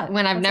 That's a lot.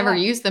 When I've That's a never lot.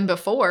 used them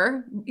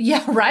before.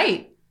 Yeah,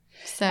 right.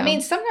 So I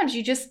mean, sometimes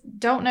you just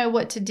don't know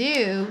what to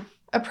do.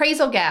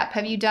 Appraisal gap.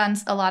 Have you done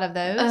a lot of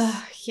those?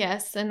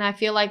 yes, and I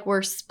feel like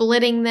we're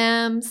splitting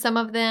them, some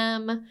of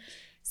them.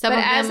 Some But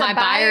of as them, a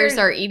my buyers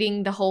buyer- are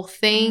eating the whole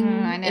thing.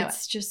 I know.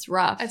 It's just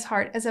rough. It's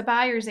hard. As a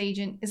buyer's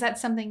agent, is that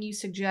something you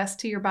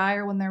suggest to your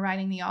buyer when they're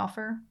writing the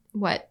offer?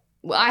 What?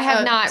 Well, I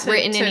have not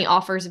written any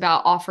offers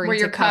about offering where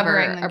to you're cover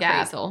covering the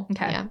gap. appraisal.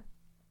 Okay. Yeah.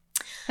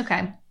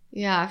 Okay.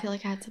 Yeah, I feel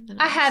like I had something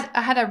I else.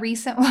 had a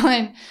recent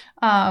one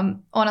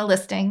on a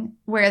listing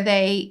where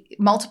they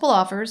multiple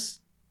offers,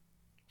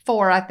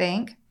 4, I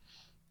think.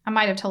 I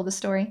might have told the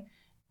story.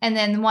 And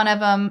then one of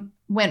them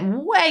went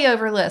way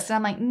over list. And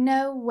I'm like,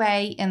 no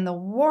way in the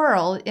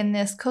world in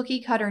this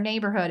cookie cutter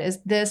neighborhood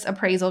is this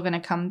appraisal going to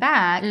come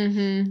back.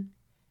 Mm-hmm.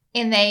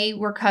 And they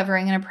were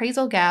covering an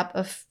appraisal gap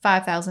of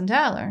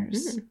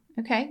 $5,000.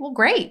 Okay, well,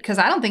 great, because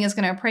I don't think it's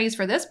going to appraise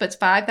for this, but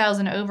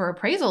 $5,000 over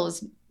appraisal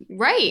is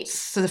Right.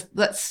 so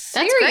that's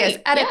serious.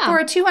 great. Yeah. For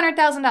a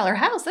 $200,000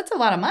 house, that's a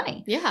lot of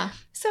money. Yeah.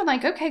 So I'm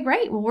like, okay,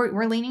 great. Well,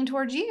 we're leaning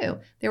towards you.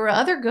 There were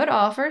other good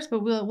offers,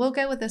 but we'll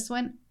go with this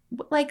one.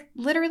 Like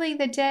literally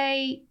the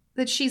day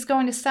that she's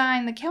going to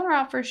sign the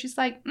counteroffer, she's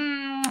like,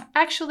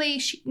 actually,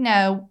 she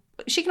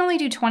can only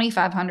do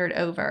 $2,500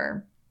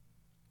 over.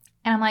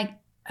 And I'm like,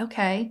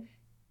 okay,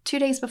 2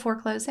 days before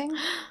closing.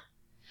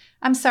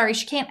 I'm sorry,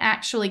 she can't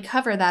actually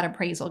cover that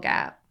appraisal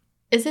gap.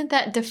 Isn't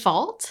that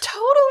default?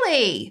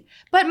 Totally.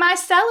 But my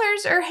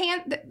sellers their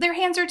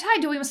hands are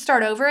tied. Do we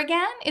start over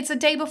again? It's a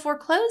day before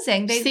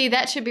closing. See,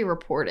 that should be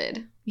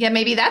reported. Yeah,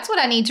 maybe that's what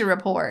I need to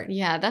report.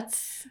 Yeah,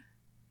 that's...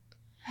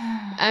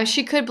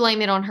 she could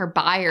blame it on her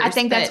buyers. I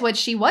think that's what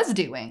she was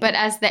doing. But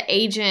as the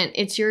agent,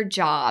 it's your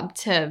job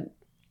to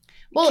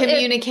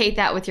communicate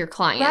that with your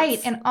clients. Right.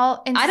 And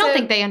I don't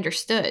think they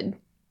understood.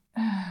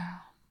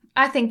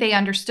 I think they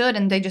understood,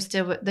 and they just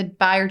did what the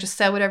buyer just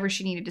said whatever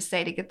she needed to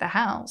say to get the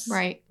house.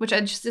 Right. Which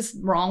I just is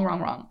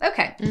wrong.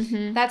 Okay.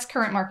 Mm-hmm. That's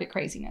current market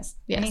craziness.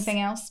 Yes.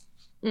 Anything else?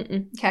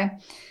 Mm-mm. Okay.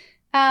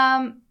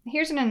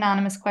 Here's an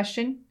anonymous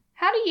question.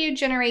 How do you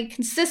generate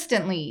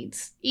consistent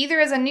leads, either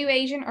as a new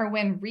agent or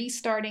when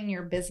restarting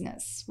your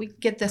business? We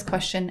get this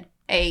question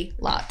a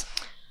lot.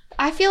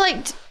 I feel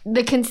like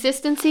the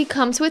consistency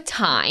comes with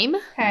time.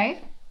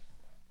 Okay.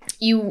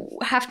 You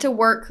have to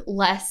work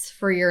less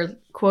for your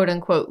quote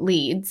unquote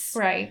leads.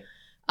 Right.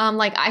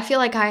 Like I feel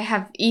like I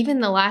have, even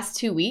the last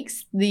 2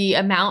 weeks, the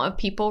amount of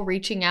people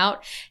reaching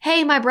out,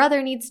 hey, my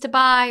brother needs to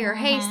buy, or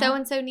hey,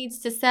 so-and-so needs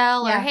to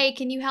sell, or hey,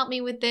 can you help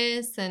me with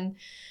this? And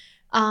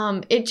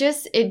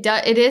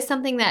it is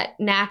something that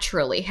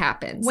naturally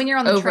happens when you're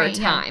on the over train,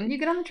 time. Yeah. You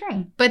get on the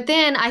train. But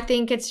then I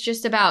think it's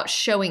just about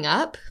showing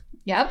up.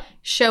 Yep.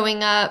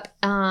 Showing up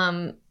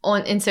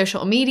in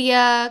social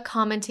media,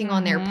 commenting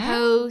on their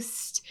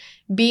post,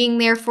 being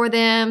there for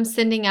them,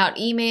 sending out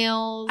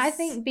emails. I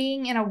think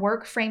being in a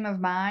work frame of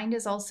mind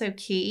is also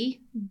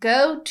key.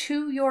 Go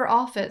to your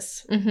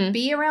office. Mm-hmm.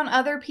 Be around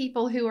other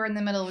people who are in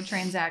the middle of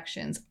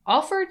transactions.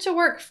 Offer to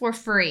work for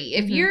free.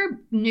 If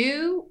you're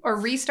new or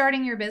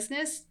restarting your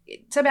business,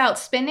 it's about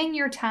spending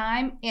your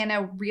time in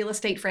a real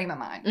estate frame of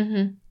mind.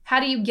 Mm-hmm.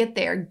 How do you get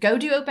there? Go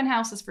do open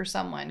houses for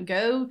someone.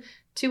 Go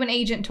to an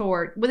agent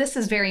tour. Well, this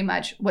is very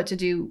much what to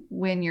do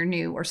when you're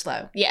new or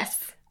slow.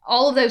 Yes.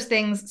 All of those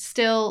things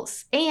still.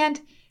 And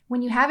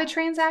when you have a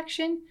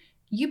transaction,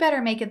 you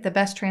better make it the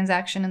best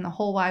transaction in the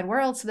whole wide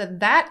world so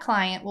that that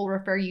client will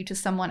refer you to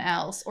someone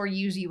else or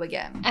use you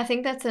again. I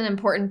think that's an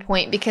important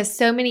point because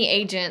so many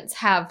agents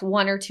have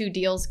 1 or 2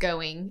 deals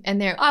going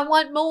and I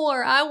want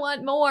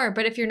more.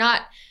 But if you're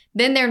not,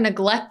 then they're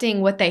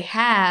neglecting what they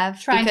have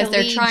because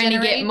they're trying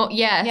to get more.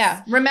 Yes.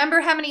 Yeah. Remember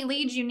how many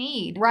leads you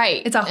need.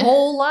 Right. It's a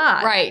whole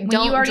lot. Right.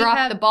 Don't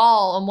drop the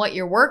ball on what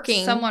you're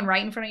working. Someone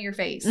right in front of your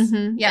face.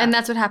 Mm-hmm. Yeah. And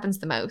that's what happens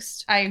the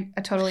most. I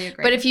totally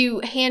agree. But if you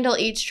handle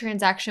each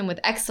transaction with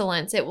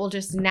excellence, it will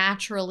just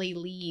naturally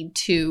lead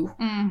to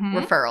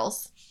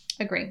referrals.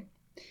 Agree.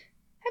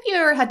 Have you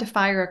ever had to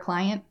fire a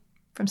client?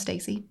 From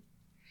Stacy.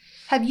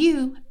 Have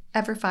you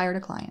ever fired a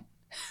client?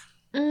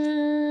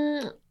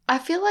 I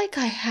feel like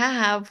I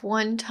have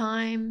one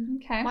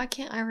time. Okay. Why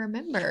can't I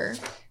remember?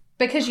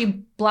 Because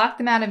you blocked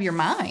them out of your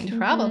mind,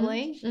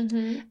 probably.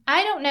 Mm-hmm.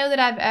 I don't know that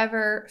I've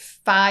ever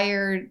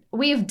fired.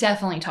 We've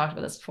definitely talked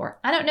about this before.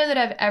 I don't know that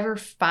I've ever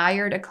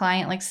fired a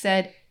client, like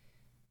said,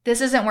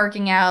 this isn't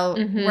working out.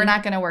 We're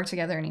not going to work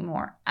together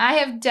anymore. I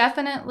have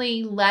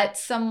definitely let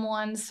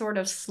someone sort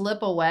of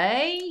slip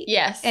away.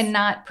 Yes. And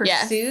not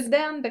pursued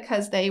them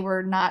because they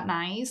were not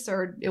nice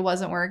or it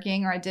wasn't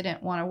working or I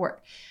didn't want to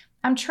work.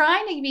 I'm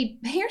trying to be,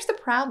 here's the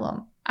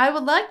problem. I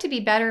would like to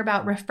be better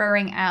about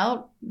referring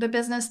out the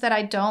business that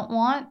I don't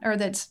want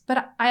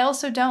but I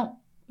also don't.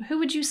 Who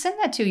would you send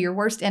that to? Your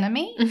worst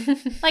enemy?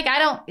 Like,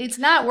 it's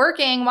not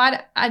working.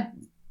 Sometimes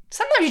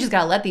you just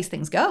got to let these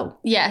things go.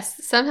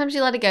 Yes. Sometimes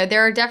you let it go.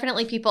 There are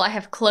definitely people I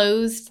have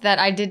closed that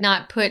I did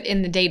not put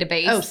in the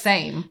database. Oh,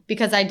 same.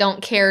 Because I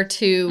don't care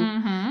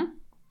to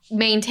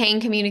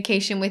maintain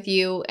communication with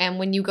you. And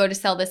when you go to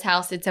sell this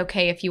house, it's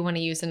okay if you want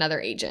to use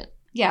another agent.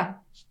 Yeah.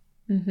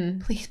 Mm-hmm.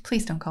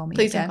 Please don't call me.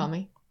 Please don't call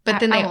me. But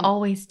then they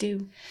always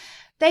do.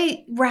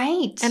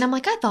 Right. And I'm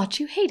like, I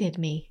thought you hated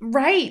me.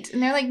 Right. And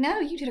they're like,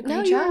 no, you did a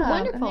great job. You were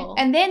wonderful.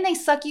 And then they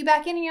suck you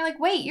back in and you're like,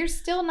 wait, you're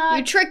still not.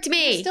 You tricked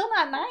me. You're still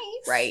not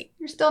nice. Right.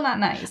 You're still not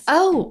nice.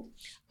 Oh,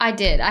 I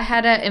did. I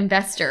had an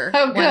investor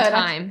one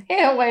time. I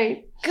can't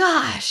wait.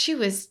 Gosh, she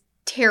was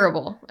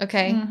terrible.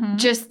 Okay.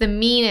 Just the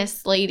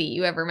meanest lady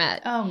you ever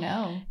met. Oh,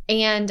 no.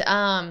 And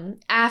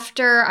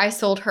after I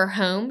sold her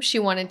home, she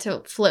wanted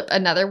to flip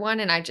another one.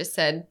 And I just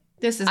said,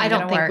 I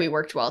don't think we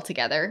worked well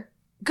together.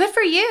 Good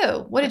for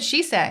you. What did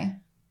she say?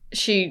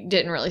 She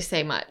didn't really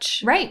say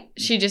much. Right.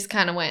 She just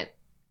kind of went,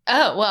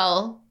 oh,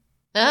 well,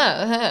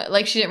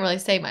 like she didn't really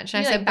say much.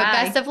 And I said, but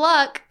best of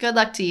luck. Good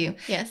luck to you.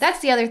 Yes. That's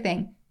the other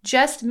thing.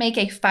 Just make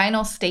a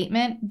final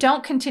statement.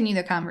 Don't continue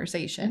the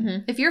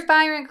conversation. If you're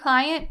firing a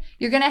client,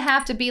 you're going to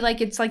have to be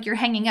like, it's like you're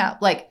hanging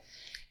up. Like,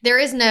 There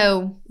is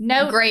no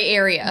gray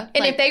area.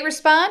 And if they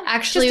respond,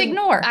 actually, just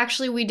ignore.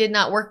 Actually, we did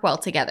not work well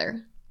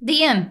together.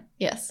 The end.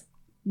 Yes.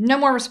 No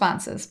more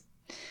responses.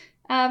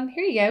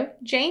 Here you go.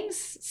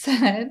 James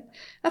said,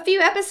 a few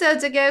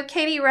episodes ago,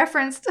 Katie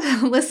referenced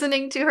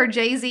listening to her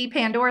Jay-Z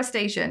Pandora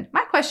station.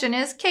 My question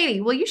is,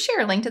 Katie, will you share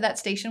a link to that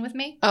station with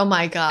me? Oh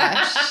my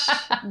gosh.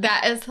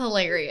 That is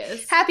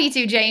hilarious. Happy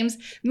to, James.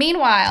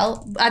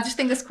 Meanwhile, I just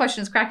think this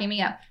question is cracking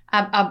me up.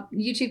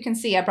 YouTube can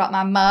see I brought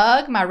my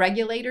mug, my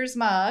Regulators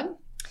mug.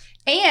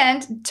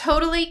 And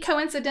totally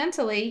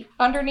coincidentally,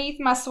 underneath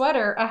my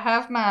sweater, I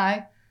have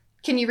my,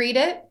 can you read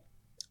it?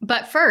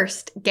 But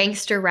first,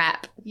 gangster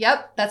rap.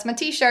 Yep, that's my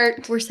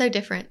t-shirt. We're so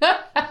different.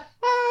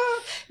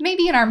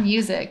 Maybe in our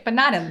music, but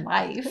not in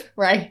life.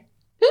 Right.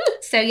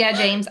 So yeah,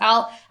 James,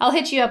 I'll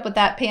hit you up with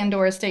that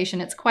Pandora station.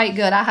 It's quite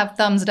good. I have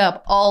thumbs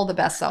up all the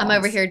best songs. I'm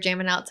over here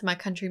jamming out to my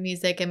country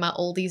music and my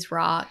oldies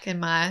rock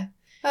and my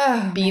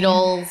Oh,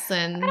 Beatles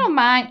man. and I don't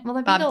mind. Well,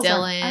 the Bob Beatles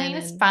Dylan. I mean,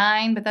 it's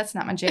fine, but that's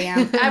not my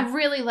jam. I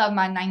really love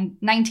my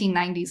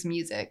 1990s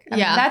music. I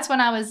mean, that's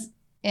when I was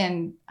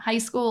in high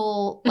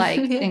school, like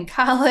in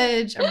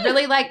college. I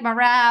really like my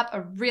rap. I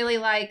really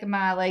like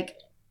my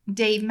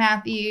Dave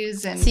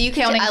Matthews and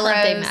I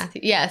love Dave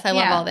Matthews. Yes, I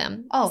love all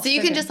them. Oh, so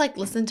you can just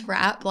listen to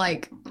rap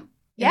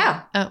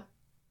yeah. Oh.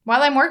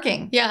 While I'm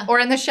working. Yeah. Or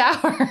in the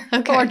shower.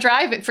 Okay. Or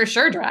driving. For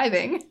sure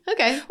driving.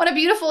 Okay. On a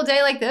beautiful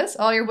day like this,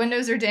 all your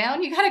windows are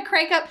down. You got to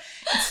crank up.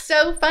 It's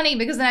so funny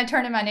because then I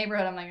turn in my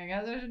neighborhood. I'm like, I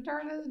guess I should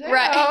turn this down.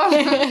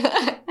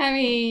 Right. I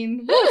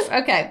mean, woof.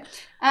 Okay.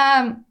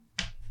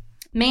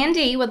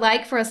 Mandy would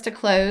like for us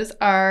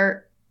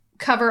to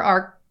cover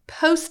our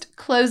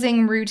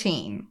post-closing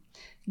routine.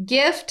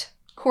 Gift,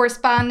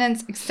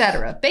 correspondence,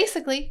 etc.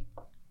 Basically,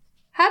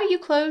 how do you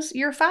close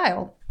your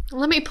file?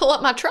 Let me pull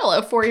up my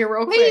Trello for you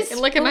real quick and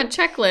look at my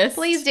checklist.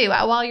 Please do.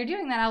 While you're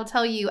doing that, I'll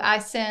tell you, I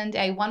send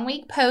a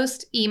 1-week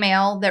post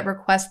email that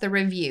requests the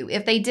review.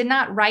 If they did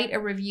not write a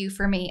review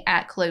for me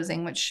at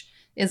closing, which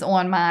is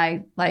on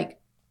my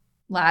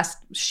last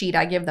sheet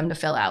I give them to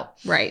fill out.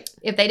 Right.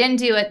 If they didn't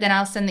do it, then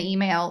I'll send the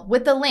email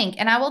with the link.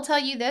 And I will tell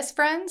you this,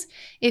 friends,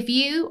 if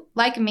you,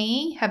 like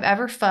me, have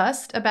ever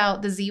fussed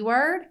about the Z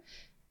word,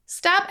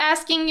 stop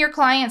asking your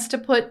clients to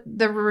put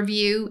the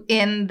review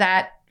in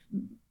that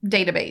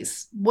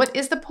database. What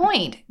is the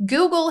point?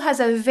 Google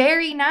has a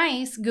very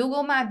nice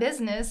Google My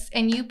Business,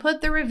 and you put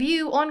the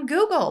review on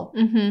Google.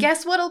 Mm-hmm.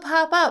 Guess what'll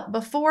pop up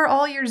before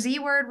all your Z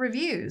word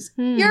reviews?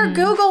 Your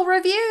Google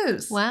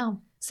reviews. Wow.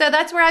 So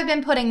that's where I've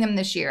been putting them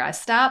this year. I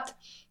stopped.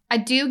 I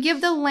do give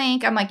the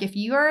link. I'm like, if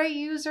you are a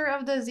user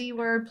of the Z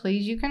word,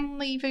 please, you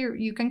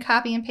can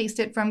copy and paste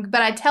it from,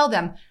 but I tell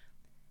them,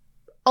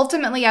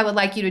 ultimately, I would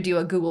like you to do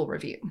a Google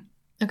review.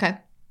 Okay.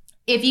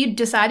 If you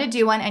decide to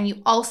do one and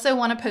you also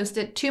want to post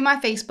it to my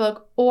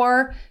Facebook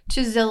or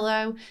to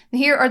Zillow,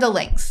 here are the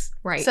links.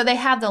 Right. So they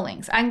have the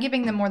links. I'm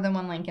giving them more than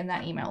one link in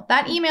that email.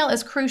 That email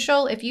is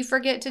crucial. If you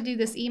forget to do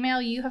this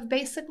email, you have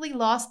basically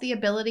lost the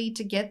ability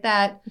to get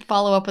that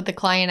follow up with the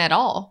client at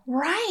all.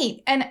 Right.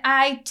 And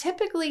I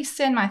typically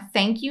send my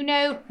thank you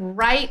note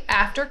right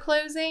after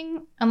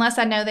closing, unless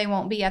I know they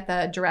won't be at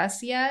the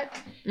address yet.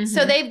 Mm-hmm.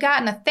 So they've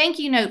gotten a thank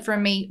you note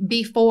from me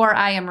before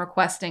I am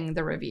requesting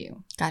the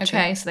review. Gotcha.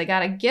 Okay. So they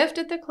got a gift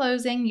at the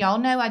closing. Y'all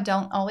know I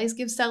don't always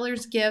give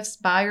sellers gifts.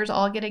 Buyers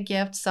all get a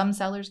gift. Some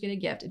sellers get a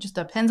gift. It just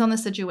depends on the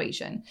situation.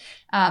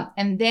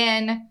 And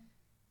then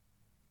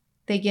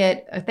they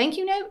get a thank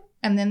you note,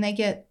 and then they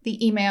get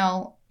the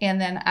email, and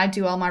then I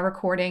do all my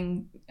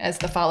recording as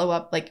the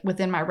follow-up,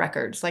 within my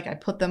records. I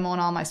put them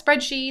on all my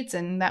spreadsheets,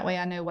 and that way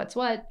I know what's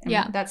what. And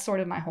yeah. That's sort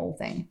of my whole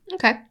thing.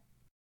 Okay.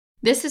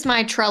 This is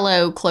my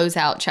Trello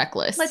closeout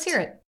checklist. Let's hear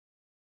it.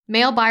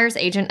 Mail buyer's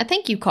agent a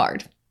thank you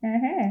card.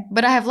 Mm-hmm.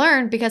 But I have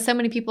learned, because so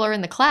many people are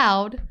in the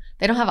cloud,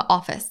 they don't have an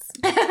office.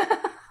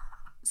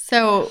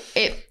 So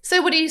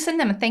what do you send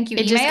them? A thank you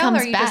email? It just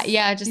comes or back.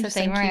 Yeah, just a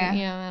thank you.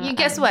 Yeah. You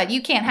guess what?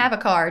 You can't have a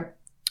card.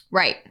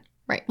 Right.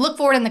 Look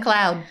for it in the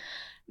cloud.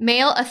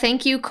 Mail a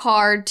thank you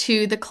card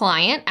to the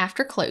client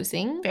after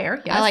closing.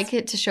 Fair, yes. I like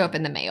it to show up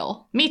in the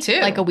mail. Me too.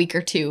 A week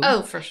or two.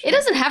 Oh, for sure. It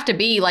doesn't have to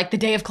be the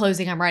day of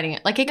closing I'm writing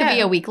it. It could be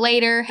a week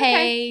later.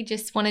 Hey,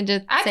 just wanted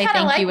to say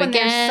thank you again.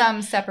 There's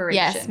some separation.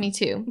 Yes, me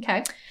too.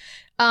 Okay.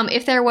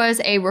 If there was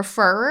a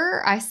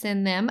referrer, I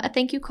send them a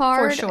thank you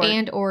card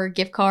and or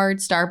gift card,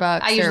 Starbucks.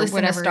 I usually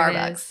send a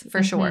Starbucks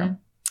for sure.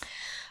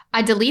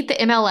 I delete the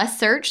MLS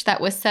search that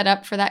was set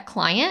up for that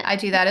client. I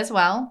do that as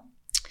well.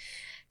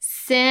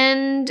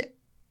 Send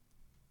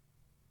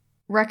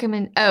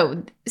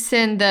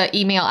the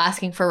email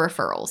asking for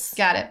referrals.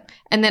 Got it.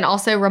 And then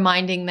also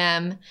reminding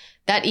them.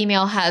 That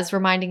email has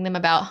reminding them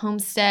about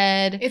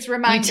homestead. It's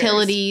reminders.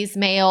 Utilities,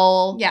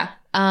 mail. Yeah.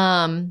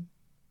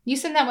 You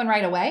send that one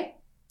right away?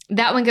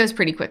 That one goes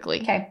pretty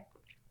quickly. Okay.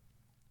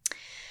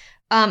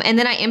 And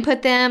then I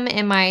input them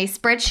in my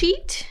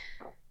spreadsheet.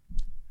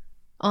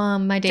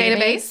 My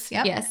database.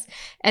 Yep. Yes.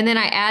 And then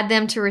I add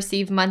them to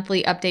receive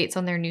monthly updates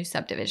on their new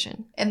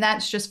subdivision. And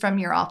that's just from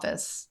your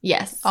office?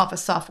 Yes.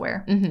 Office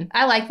software. Mm-hmm.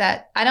 I like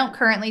that. I don't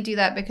currently do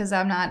that because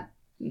I'm not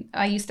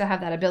I used to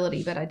have that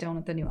ability, but I don't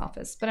at the new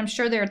office. But I'm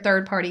sure there are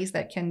third parties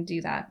that can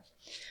do that.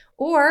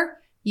 Or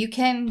you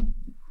can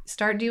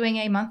start doing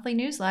a monthly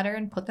newsletter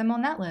and put them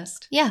on that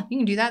list. Yeah. You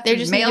can do that. They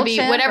just need to be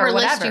whatever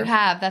list whatever you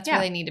have. That's Yeah.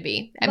 where they need to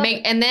be. Love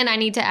And then I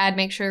need to add,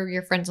 make sure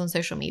you're friends on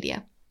social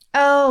media.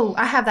 Oh,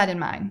 I have that in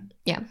mind.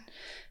 Yeah.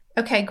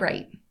 Okay,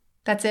 great.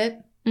 That's it.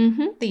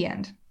 Mm-hmm. The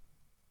end.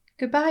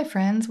 Goodbye,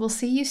 friends. We'll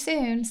see you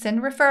soon.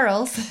 Send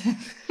referrals.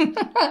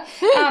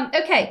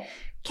 Okay.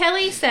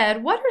 Kelly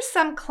said, what are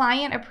some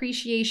client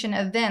appreciation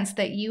events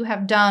that you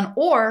have done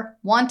or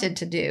wanted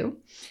to do?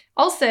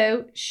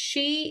 Also,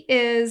 she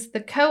is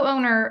the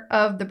co-owner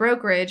of the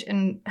brokerage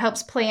and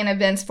helps plan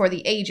events for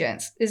the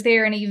agents. Is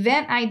there an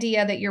event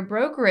idea that your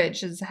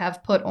brokerages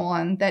have put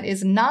on that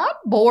is not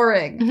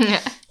boring?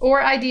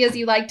 Or ideas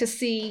you like to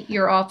see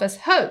your office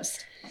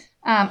host?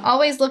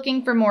 Always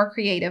looking for more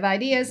creative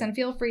ideas, and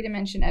feel free to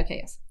mention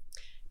OKS.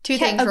 Two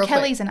things real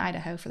Kelly's in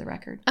Idaho for the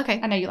record. quick. Okay.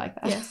 I know you like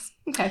that. Yes.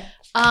 Okay.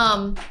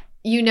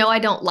 I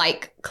don't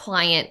like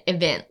client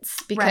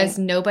events because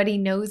nobody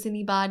knows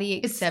anybody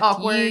except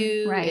awkward,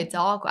 you. right. It's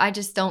awkward. I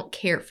just don't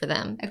care for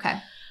them. Okay.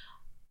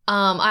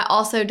 I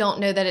also don't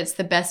know that it's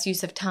the best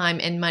use of time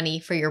and money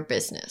for your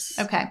business.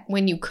 Okay.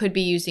 When you could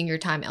be using your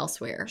time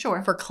elsewhere.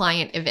 Sure. For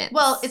client events.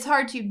 Well, it's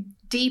hard to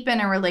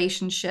deepen a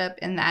relationship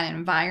in that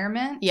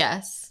environment.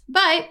 Yes.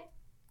 But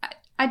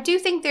I do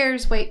think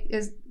there's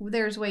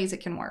ways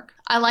it can work.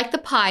 I like the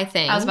pie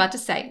thing. I was about to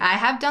say, I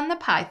have done the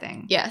pie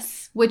thing.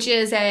 Yes. Which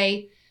is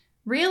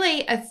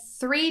really a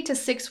 3 to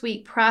 6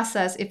 week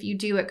process if you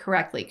do it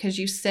correctly, because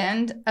you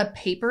send a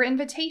paper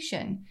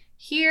invitation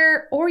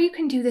here, or you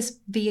can do this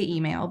via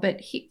email.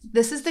 But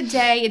this is the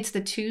day. It's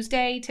the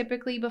Tuesday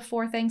typically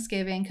before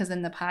Thanksgiving, because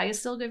then the pie is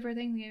still good for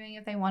Thanksgiving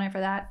if they want it for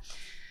that.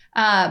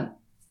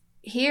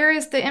 Here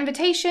is the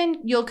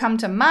invitation. You'll come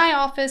to my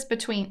office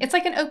it's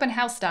like an open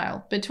house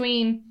style,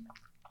 between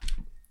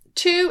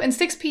 2 and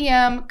 6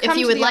 p.m. If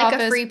you would like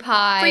office, a free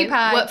pie,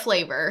 pie. what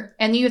flavor?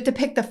 And you have to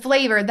pick the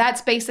flavor.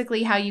 That's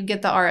basically how you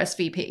get the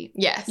RSVP.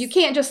 Yes. You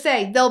can't just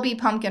say, there'll be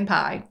pumpkin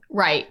pie,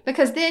 Right.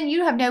 because then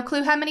you have no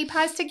clue how many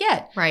pies to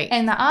get. Right.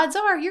 And the odds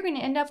are you're going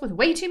to end up with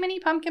way too many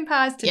pumpkin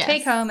pies to Yes.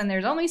 take home. And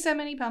there's only so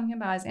many pumpkin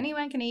pies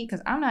anyone can eat,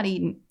 because I'm not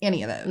eating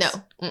any of those. No.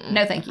 Mm-mm.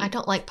 No, thank you. I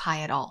don't like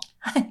pie at all.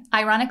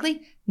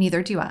 Ironically,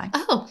 neither do I.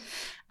 Oh.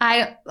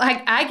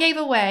 I gave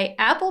away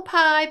apple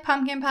pie,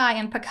 pumpkin pie,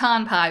 and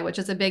pecan pie, which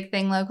is a big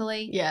thing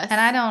locally. Yes. And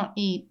I don't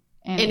eat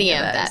any of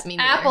of those. that. Me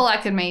neither. Apple I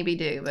could maybe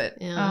do, but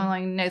Yeah. I'm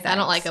like, no thanks. I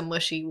don't like a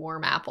mushy,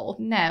 warm apple.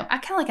 No, I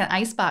kind of like an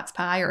icebox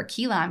pie or a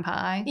key lime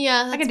pie.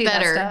 Yeah, that's I can do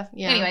better. that stuff.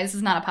 Yeah. Anyway, this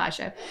is not a pie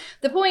show.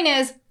 The point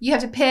is, you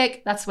have to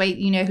pick. That's the way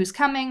you know who's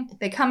coming.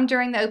 They come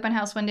during the open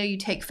house window. You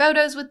take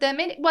photos with them.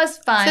 It was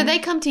fun. So they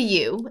come to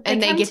you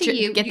and they come get to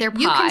you. get their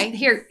You pie. can,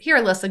 here,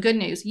 Alyssa, good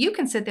news. You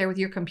can sit there with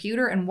your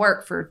computer and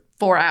work for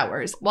 4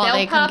 hours. While They'll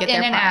they come pop get in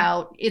their and pie.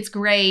 out. It's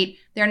great.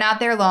 They're not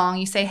there long.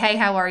 You say, hey,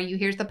 how are you?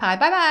 Here's the pie.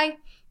 Bye-bye.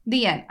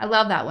 The end. I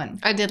love that one.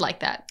 I did like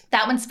that.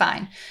 That one's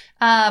fine.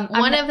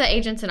 One of the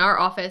agents in our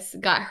office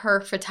got her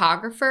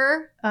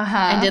photographer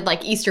and did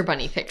like Easter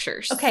bunny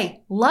pictures.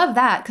 Okay, love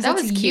that, because That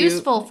that's was cute.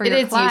 useful for It your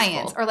is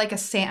clients. useful. Or like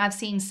I've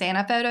seen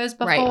Santa photos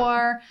Right.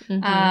 before.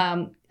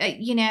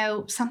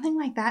 Mhm. Something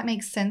like that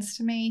makes sense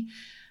to me.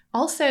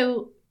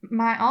 Also,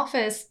 my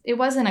office, it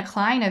wasn't a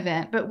client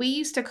event, but we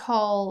used to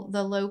call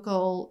the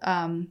local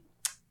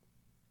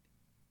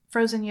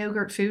frozen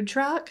yogurt food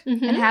truck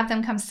Mhm. and have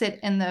them come sit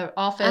in the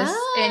office,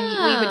 and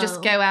we would just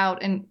Oh. go out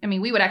and,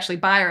 we would actually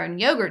buy our own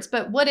yogurts.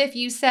 But what if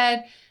you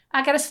said,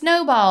 I got a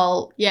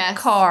snowball Yes.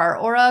 car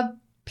or a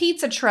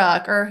pizza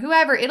truck or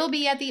whoever, it'll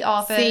be at the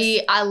office.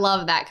 See, I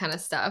love that kind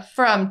of stuff.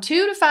 From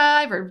 2 to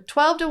 5 or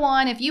 12 to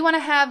 1. If you want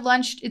to have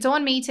lunch, it's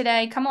on me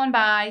today. Come on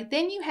by.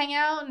 Then you hang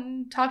out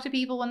and talk to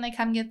people when they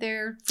come get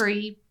their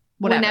free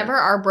whatever. Whenever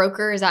our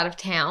broker is out of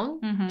town,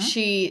 Mhm.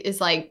 she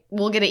is like,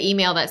 we'll get an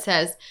email that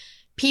says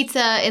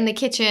pizza in the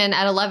kitchen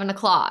at 11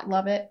 o'clock.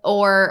 Love it.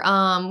 Or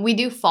we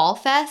do Fall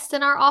Fest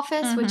in our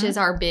office, which Mhm. is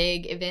our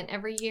big event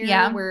every year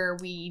Yeah. where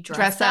we dress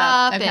Dress up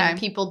up, okay. and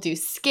people do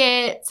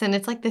skits, and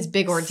it's like this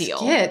big ordeal.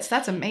 Skits,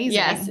 that's amazing.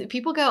 Yes,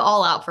 people go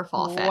all out for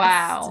Fall Fest.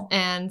 Wow.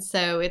 And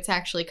so it's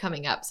actually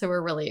coming up, so we're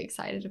really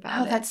excited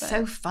about Oh, it. that's but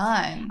so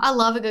fun. I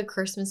love a good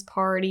Christmas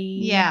party.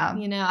 Yeah.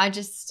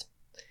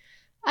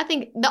 I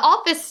think the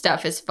office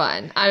stuff is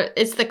fun.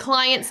 It's the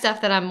client stuff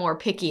that I'm more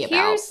picky about.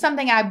 Here's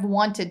something I've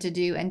wanted to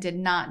do and did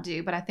not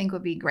do, but I think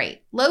would be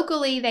great.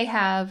 Locally, they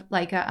have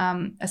like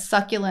a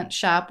succulent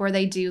shop where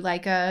they do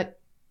like a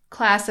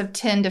class of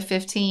 10 to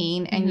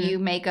 15, and Mhm. you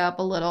make up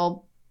a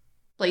little,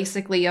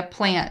 basically a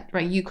plant,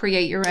 right? You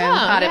create your own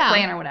potted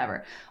plant or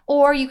whatever.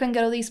 Or you can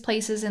go to these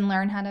places and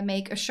learn how to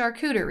make a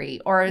charcuterie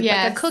or like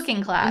Yes. a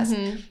cooking class.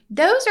 Mhm.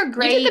 Those are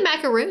great. You did the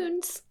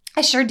macaroons. I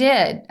sure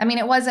did. I mean,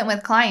 it wasn't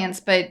with clients,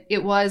 but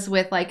it was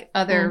with like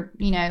other,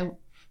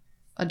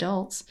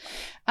 adults.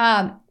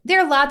 There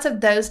are lots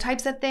of those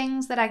types of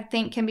things that I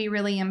think can be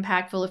really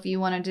impactful if you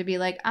wanted to be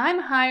like, I'm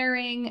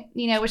hiring,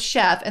 a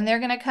chef and they're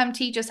going to come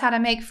teach us how to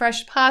make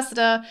fresh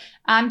pasta.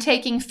 I'm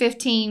taking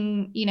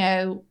 15,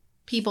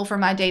 people from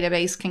my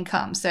database can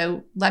come.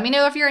 So let me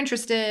know if you're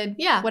interested.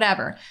 Yeah.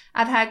 Whatever.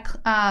 I've had,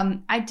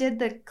 I did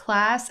the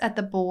class at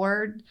the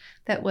board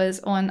that was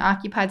on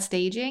occupied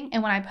staging.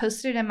 And when I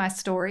posted it in my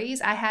stories,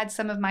 I had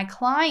some of my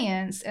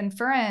clients and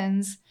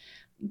friends,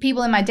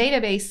 people in my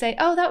database say,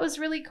 oh, that was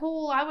really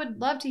cool. I would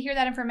love to hear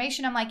that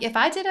information. I'm like, if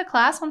I did a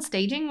class on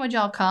staging, would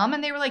y'all come?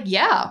 And they were like,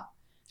 yeah.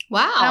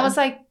 Wow. And I was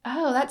like,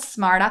 oh, that's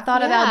smart. I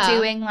thought about Yeah.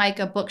 doing like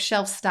a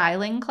bookshelf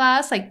styling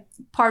class, like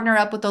partner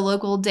up with a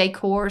local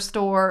decor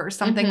store or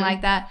something Mhm.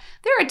 like that.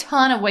 There are a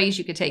ton of ways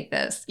you could take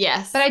this.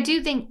 Yes. But I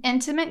do think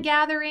intimate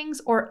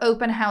gatherings or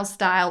open house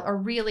style are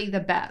really the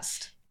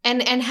best.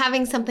 and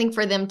having something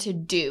for them to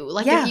do.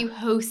 Like Yeah. if you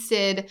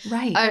hosted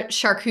Right. a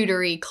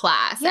charcuterie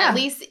class, Yeah. at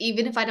least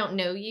even if I don't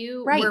know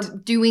you, Right. we're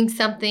doing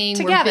something,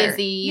 Together. we're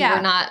busy, Yeah.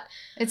 we're not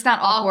It's not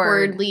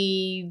awkward.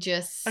 awkwardly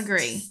just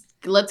Agree.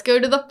 let's go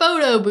to the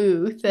photo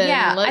booth. And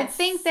Yeah, I let's-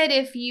 think that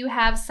if you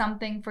have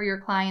something for your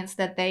clients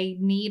that they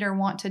need or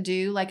want to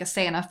do, like a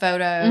Santa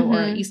photo or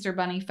an Mhm. Easter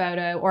Bunny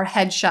photo or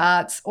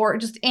headshots or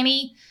just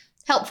any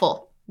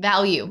helpful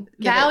value. Give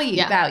it- value,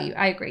 yeah. value.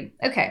 I agree.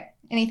 Okay.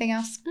 Anything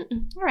else?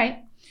 Mm-mm. All right.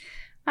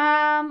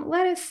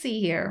 Let us see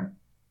here.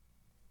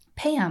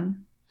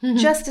 Pam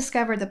just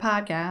discovered the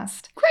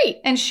podcast Great.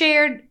 and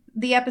shared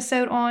the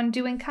episode on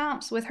doing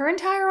comps with her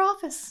entire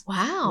office.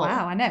 Wow.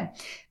 Wow, I know.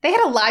 They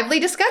had a lively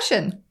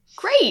discussion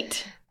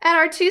Great. at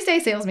our Tuesday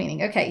sales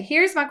meeting. Okay,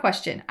 here's my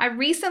question. I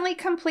recently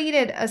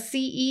completed a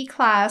CE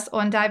class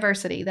on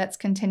diversity. That's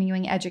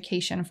continuing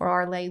education for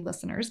our lay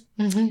listeners.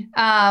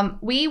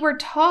 We were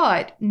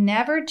taught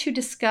never to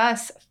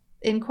discuss,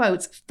 in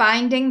quotes,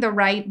 finding the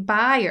right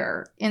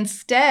buyer,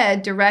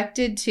 instead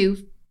directed to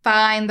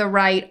find the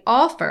right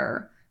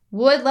offer.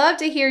 Would love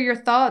to hear your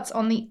thoughts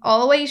on the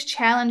always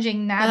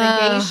challenging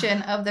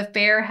navigation of the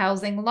fair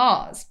housing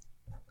laws.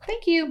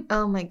 Thank you.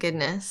 Oh my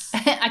goodness.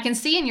 I can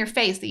see in your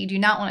face that you do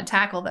not want to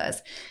tackle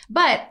this.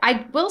 But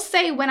I will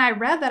say when I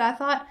read that, I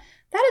thought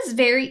that is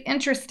very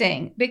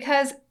interesting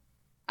because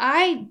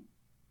I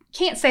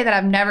can't say that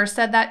I've never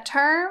said that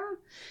term,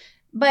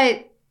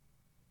 but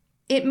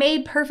it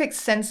made perfect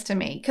sense to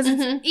me. Because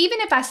Mhm. even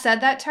if I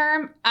said that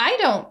term, I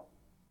don't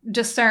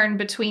discern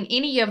between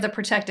any of the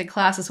protected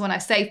classes when I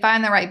say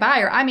find the right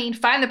buyer. I mean,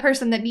 find the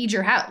person that needs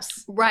your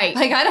house. Right.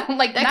 Like, I don't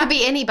like that could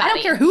be anybody. I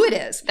don't care who it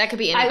is. That could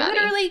be anybody. I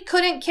literally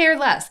couldn't care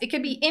less. It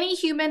could be any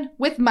human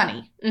with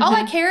money. All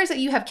I Mhm. care is that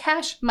you have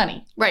cash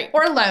money Right.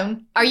 or a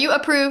loan. Are you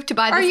approved to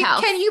buy this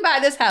house? Can you buy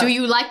this house? Do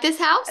you like this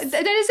house?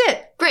 That is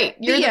it. Great.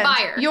 You're the end.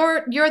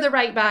 buyer. You're the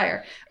right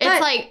buyer. It's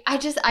But like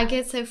I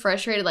get so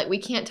frustrated. Like we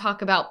can't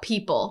talk about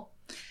people.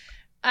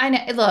 I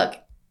know. Look,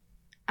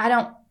 I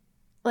don't.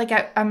 Like,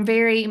 I'm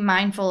very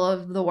mindful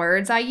of the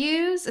words I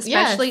use,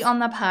 especially Yes. on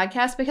the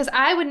podcast, because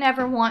I would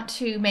never want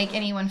to make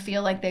anyone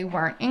feel like they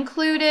weren't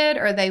included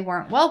or they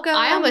weren't welcome.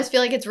 I almost feel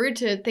like it's rude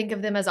to think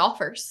of them as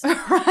offers.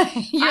 right.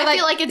 You're I like,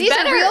 feel like it's these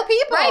better. are real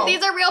people. Right,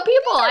 these are real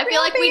people. These are I feel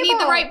real like we need the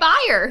people. right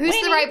buyer. Who's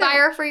We the need right the-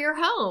 buyer for your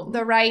home?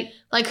 The right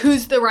Like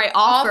who's the right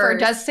offer offer?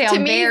 does To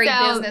sound me, very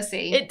sounds-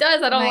 businessy. It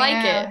does. I don't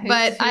like know. it.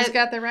 But who's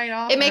got the right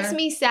offer? it makes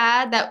me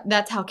sad that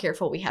that's how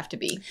careful we have to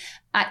be.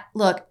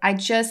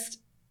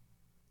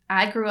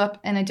 I grew up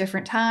in a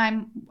different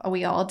time.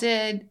 We all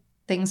did.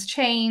 Things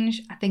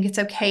change. I think it's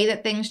okay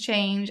that things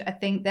change. I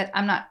think that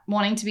I'm not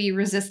wanting to be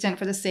resistant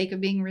for the sake of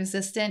being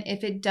resistant.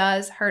 If it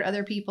does hurt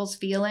other people's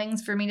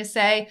feelings for me to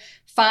say,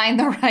 find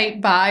the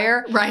right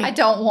buyer. Right. I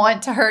don't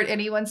want to hurt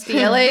anyone's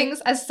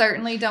feelings. I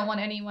certainly don't want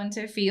anyone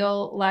to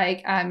feel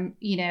like I'm,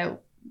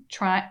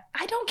 trying.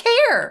 I don't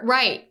care.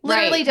 Right.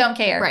 Literally right. don't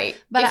care. Right.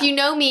 But if you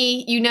know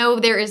me, you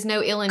know there is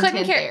no ill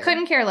intent there.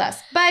 Couldn't care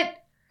less. But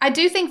I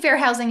do think fair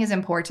housing is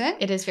important.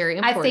 It is very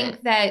important. I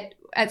think that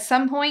at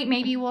some point,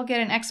 maybe we'll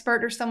get an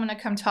expert or someone to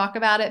come talk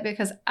about it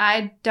because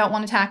I don't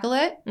want to tackle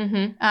it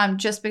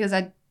just because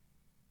I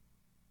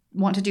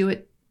want to do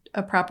it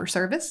a proper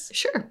service.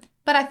 Sure.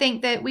 But I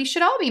think that we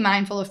should all be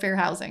mindful of fair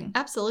housing.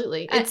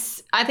 Absolutely.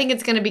 I think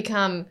it's going to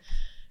become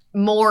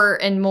more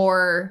and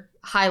more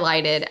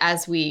highlighted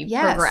as we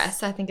Yes.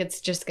 progress. I think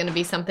it's just going to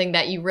be something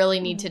that you really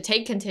need to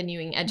take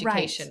continuing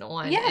education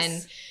on Yes.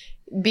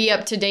 and be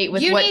up to date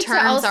with You what need to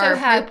terms also are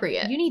have-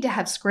 appropriate. You need to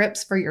have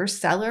scripts for your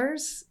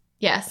sellers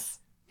Yes.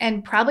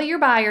 and probably your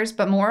buyers,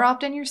 but more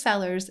often your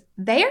sellers.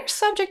 They are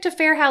subject to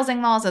fair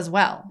housing laws as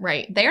well.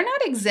 Right. They're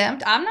not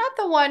exempt. I'm not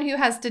the one who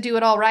has to do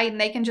it all right and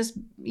they can just,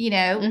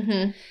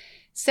 Mm-hmm.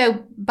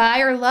 So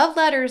buyer love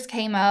letters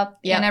came up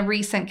Yep. in a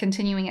recent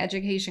continuing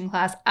education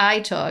class I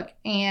took.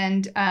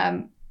 And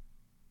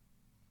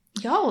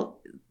y'all,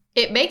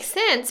 It makes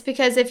sense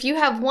because if you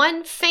have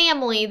one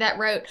family that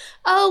wrote,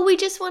 "Oh, we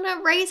just want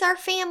to raise our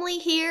family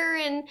here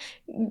and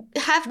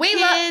have we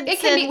kids," love it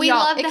can and be we y'all,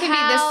 love it the can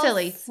house. be this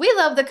silly. We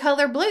love the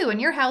color blue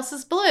and your house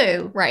is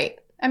blue. Right.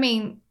 I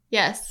mean,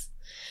 Yes.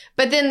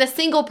 But then the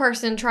single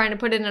person trying to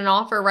put in an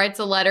offer writes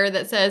a letter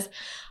that says,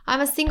 I'm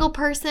a single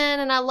person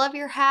and I love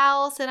your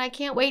house and I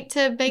can't wait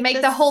to Make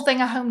this. the whole thing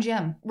a home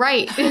gym.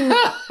 Right.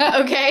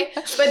 Okay.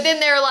 But then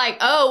they're like,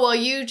 oh, well,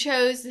 you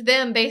chose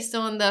them based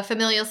on the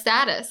familial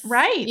status.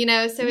 Right. You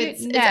know, so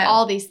it's No.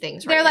 all these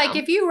things They're right like,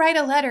 now. if you write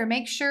a letter,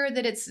 make sure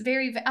that it's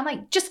I'm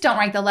like, just don't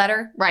write the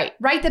letter. Right.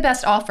 Write the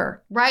best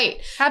offer.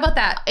 Right. How about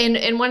that?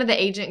 In one of the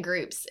agent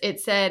groups, it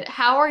said,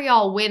 how are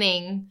y'all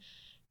winning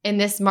in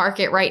this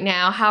market right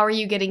now? How are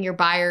you getting your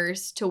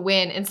buyers to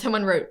win? And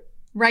someone wrote,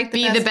 Write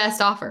the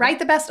best offer. Write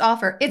the best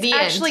offer. It's The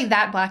actually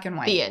that black and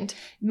white. The end.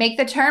 Make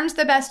the terms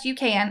the best you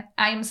can.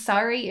 I'm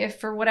sorry if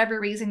for whatever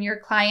reason your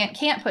client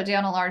can't put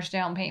down a large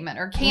down payment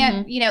or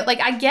can't, like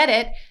I get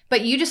it,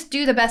 but you just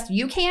do the best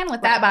you can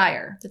with that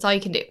buyer. That's all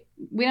you can do.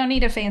 We don't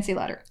need a fancy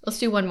letter. Let's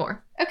do one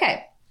more.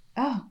 Okay.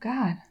 Oh,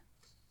 God.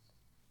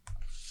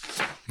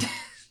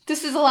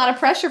 This is a lot of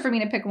pressure for me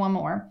to pick one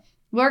more.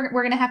 We're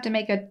going to have to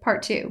make a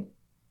part 2.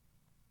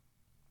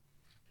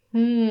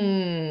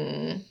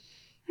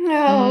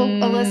 No,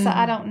 Alyssa,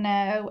 I don't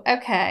know.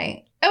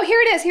 Okay. Oh, here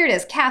it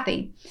is.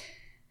 Kathy.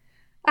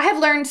 I have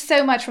learned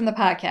so much from the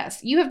podcast.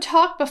 You have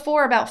talked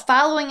before about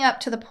following up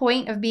to the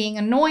point of being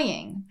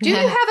annoying. Do you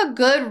have a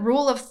good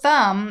rule of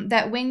thumb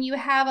that when you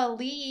have a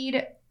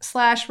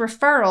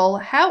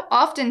lead/referral, how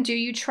often do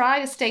you try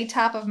to stay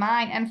top of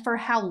mind and for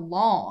how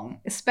long,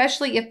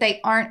 especially if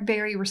they aren't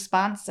very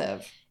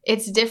responsive?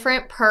 It's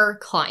different per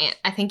client.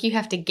 I think you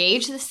have to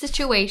gauge the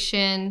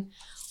situation.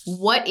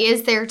 What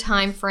is their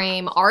time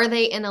frame? Are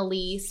they in a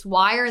lease?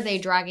 Why are they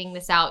dragging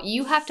this out?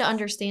 You have to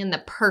understand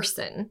the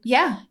person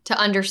to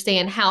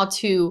understand how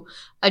to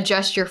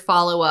adjust your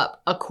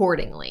follow-up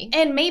accordingly.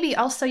 And maybe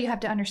also you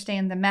have to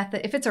understand the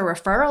method. If it's a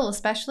referral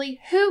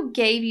especially, who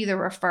gave you the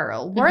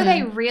referral? Were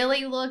they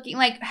really looking,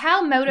 like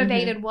how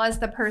motivated was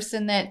the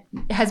person that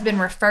has been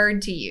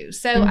referred to you?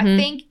 So I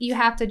think you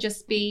have to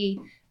just be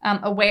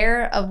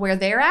aware of where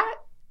they're at.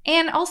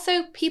 And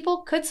also, people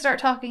could start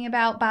talking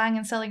about buying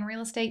and selling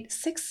real estate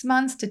 6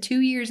 months to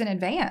 2 years in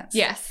advance.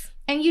 Yes.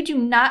 And you do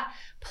not,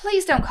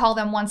 please don't call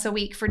them once a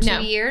week for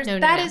 2 years.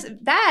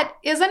 That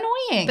is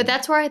annoying. But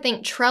that's where I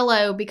think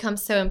Trello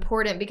becomes so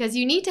important because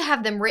you need to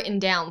have them written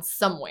down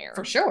somewhere.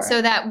 For sure.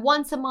 So that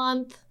once a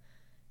month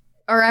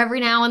or every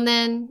now and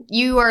then,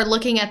 you are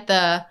looking at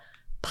the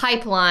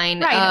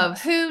pipeline of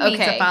who needs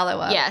to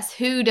follow up. Yes,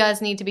 who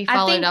does need to be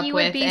followed up with and how. I think you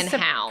would be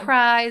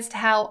surprised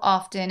how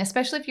often,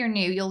 especially if you're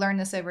new, you'll learn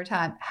this over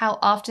time, how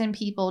often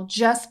people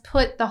just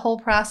put the whole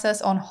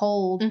process on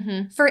hold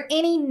for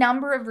any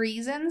number of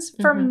reasons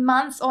for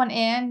months on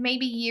end,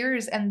 maybe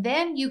years, and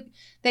then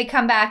they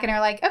come back and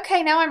are like,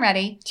 okay, now I'm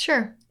ready.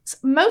 Sure.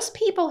 Most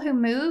people who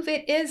move,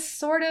 it is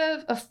sort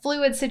of a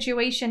fluid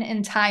situation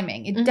in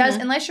timing. It does,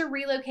 unless you're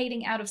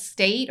relocating out of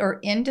state or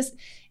into,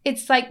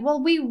 it's like,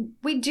 well, we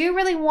do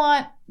really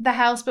want the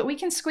house, but we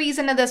can squeeze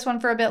into this one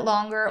for a bit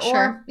longer.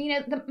 Sure.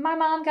 Or, my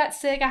mom got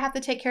sick. I have to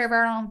take care of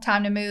her. I don't have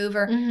time to move.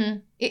 Or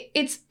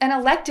it's an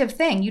elective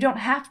thing. You don't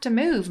have to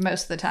move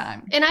most of the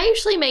time. And I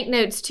usually make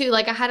notes too.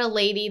 Like I had a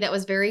lady that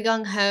was very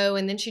gung-ho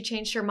and then she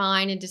changed her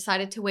mind and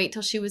decided to wait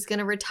till she was going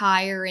to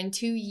retire in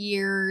 2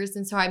 years.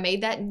 And so I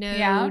made that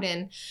note.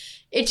 And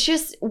it's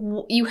just,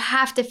 you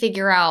have to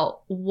figure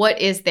out what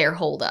is their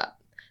holdup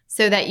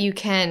so that you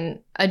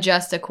can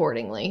adjust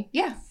accordingly.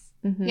 Yeah.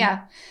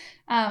 Yeah.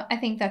 I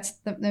think that's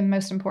the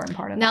most important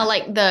part of now, that.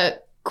 like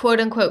the quote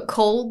unquote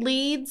cold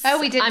leads. Oh,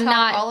 we did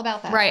talk all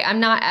about that. Right. I'm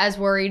not as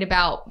worried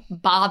about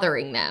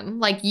bothering them.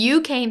 Like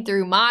you came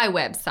through my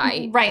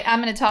website. Right.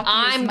 I'm going to talk to you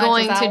I'm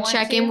going to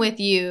check in with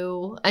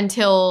you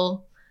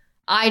until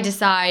I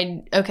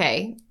decide,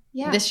 okay,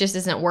 this just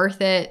isn't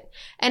worth it.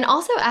 And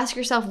also ask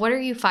yourself, what are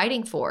you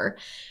fighting for?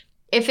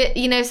 If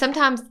it,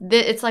 sometimes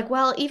it's like,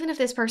 well, even if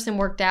this person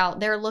worked out,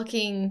 they're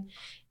looking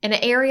in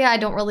an area I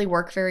don't really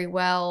work very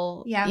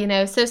well.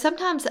 Yeah. So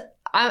sometimes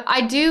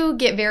I do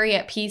get very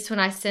at peace when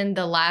I send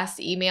the last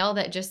email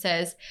that just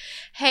says,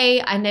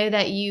 hey, I know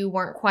that you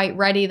weren't quite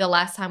ready the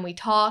last time we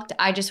talked.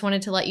 I just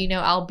wanted to let you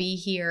know I'll be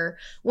here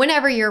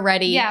whenever you're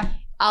ready. Yeah.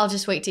 I'll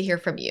just wait to hear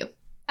from you.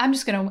 I'm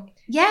just going to,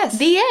 yes.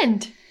 The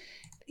end.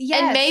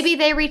 Yes. And maybe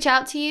they reach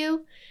out to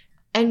you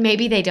and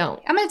maybe they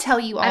don't. I'm going to tell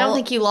you all. I don't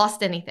think you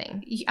lost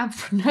anything.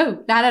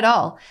 No, not at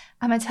all.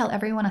 I'm going to tell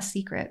everyone a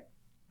secret,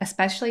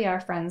 especially our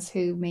friends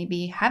who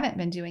maybe haven't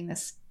been doing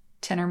this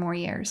 10 or more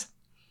years.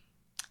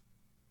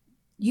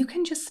 You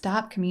can just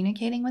stop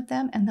communicating with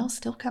them and they'll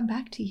still come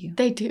back to you.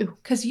 They do.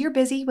 Because you're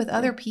busy with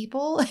other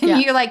people.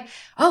 And you're like,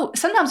 oh,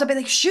 sometimes I'll be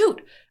like,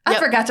 shoot, I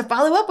forgot to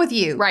follow up with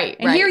you. Right.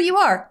 And here you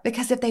are.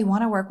 Because if they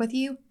want to work with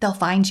you, they'll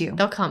find you.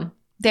 They'll come.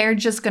 They're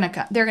just going to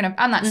come.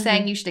 I'm not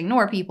saying you should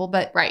ignore people,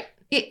 but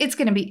it's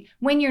going to be,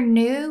 when you're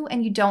new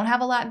and you don't have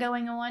a lot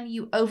going on,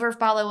 you over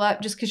follow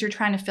up just because you're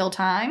trying to fill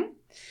time.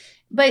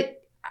 But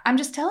I'm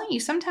just telling you,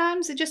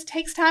 sometimes it just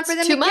takes time for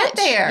them to get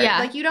there. Yeah.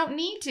 Like you don't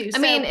need to. I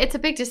mean, it's a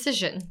big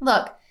decision.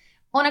 Look,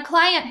 on a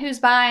client who's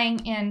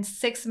buying in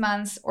 6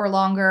 months or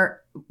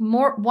longer,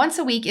 once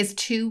a week is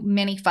too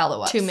many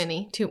follow-ups. Too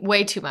many.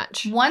 Way too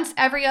much. Once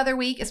every other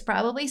week is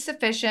probably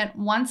sufficient.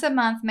 Once a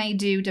month may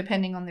do,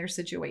 depending on their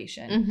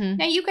situation. Mm-hmm.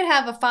 Now, you could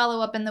have a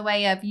follow-up in the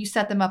way of you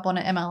set them up on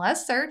an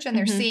MLS search and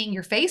they're seeing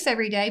your face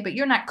every day, but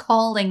you're not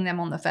calling them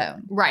on the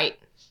phone. Right.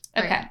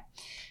 Okay. Right.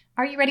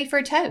 Are you ready for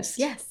a toast?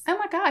 Yes. Oh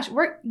my gosh.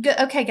 We're good.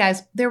 Okay,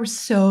 guys. There were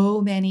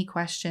so many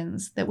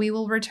questions that we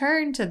will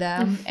return to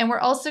them. And we're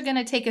also going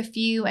to take a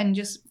few and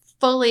just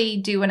fully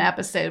do an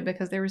episode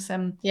because there was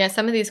some... Yeah,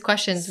 some of these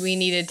questions we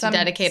needed to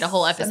dedicate a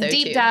whole episode to. Some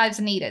deep dives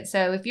needed.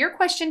 So if your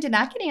question did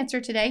not get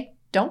answered today,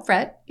 don't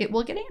fret. It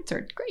will get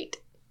answered. Great.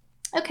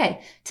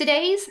 Okay.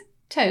 Today's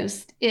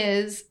toast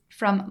is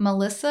from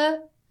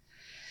Melissa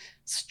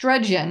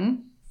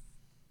Strudgeon.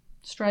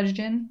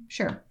 Strudgeon?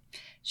 Sure.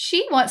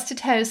 She wants to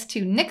toast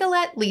to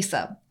Nicolette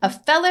Lisa, a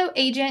fellow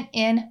agent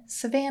in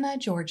Savannah,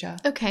 Georgia.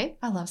 Okay.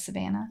 I love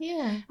Savannah.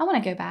 Yeah. I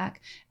want to go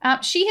back.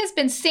 She has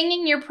been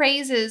singing your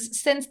praises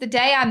since the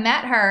day I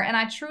met her, and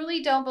I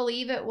truly don't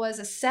believe it was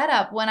a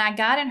setup when I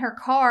got in her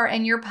car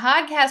and your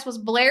podcast was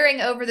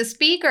blaring over the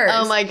speakers.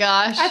 Oh my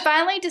gosh. I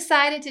finally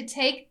decided to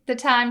take the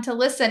time to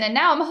listen, and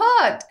now I'm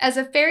hooked. As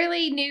a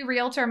fairly new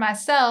realtor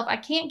myself, I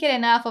can't get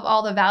enough of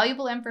all the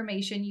valuable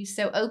information you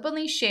so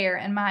openly share,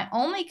 and my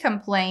only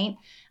complaint,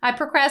 I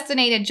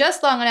procrastinated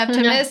just long enough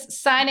to miss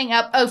signing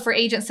up. Oh, for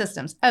Agent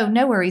Systems. Oh,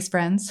 no worries,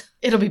 friends.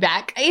 It'll be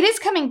back. It is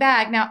coming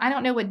back. Now, I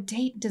don't know what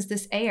date does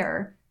this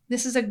air.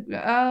 This is this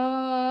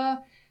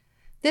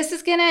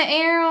is going to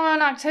air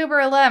on October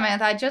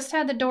 11th. I just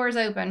had the doors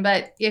open,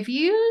 but if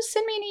you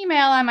send me an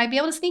email, I might be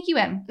able to sneak you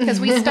in because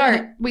we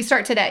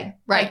start today.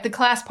 Right. Like the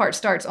class part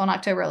starts on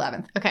October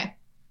 11th. Okay.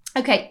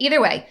 Okay,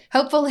 either way,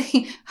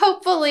 hopefully,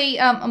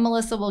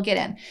 Melissa will get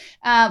in,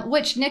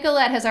 which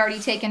Nicolette has already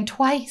taken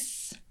twice.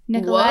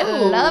 Nicolette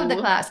loved the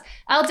class.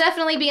 I'll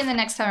definitely be in the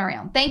next time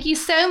around. Thank you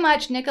so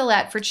much,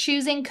 Nicolette, for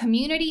choosing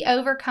community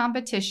over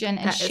competition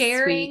and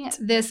sharing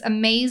this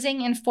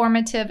amazing,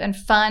 informative, and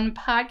fun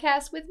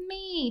podcast with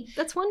me.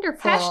 That's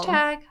wonderful.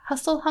 Hashtag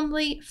Hustle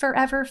Humbly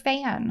Forever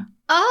Fan.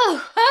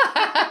 Oh,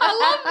 I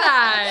love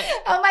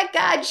that. Oh my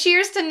God.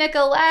 Cheers to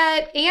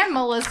Nicolette and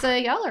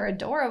Melissa. Y'all are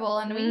adorable,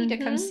 and we need to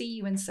come see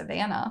you in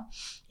Savannah.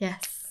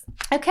 Yes.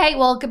 Okay,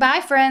 well, goodbye,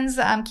 friends.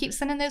 Keep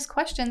sending those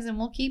questions, and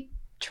we'll keep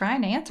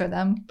trying to answer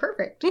them.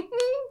 Perfect.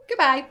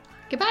 Goodbye.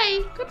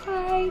 Goodbye.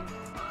 Goodbye.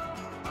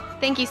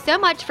 Thank you so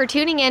much for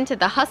tuning in to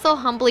the Hustle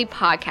Humbly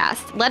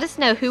podcast. Let us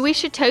know who we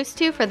should toast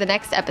to for the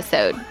next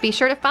episode. Be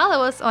sure to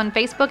follow us on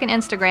Facebook and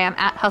Instagram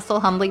at Hustle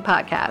Humbly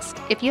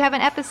Podcast. If you have an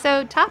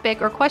episode,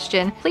 topic, or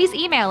question, please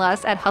email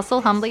us at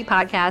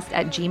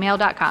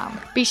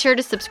hustlehumblypodcast@gmail.com. Be sure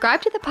to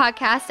subscribe to the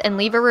podcast and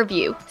leave a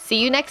review.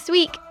 See you next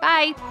week.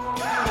 Bye.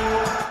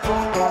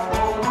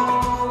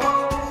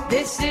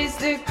 This is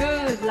the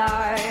good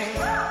life.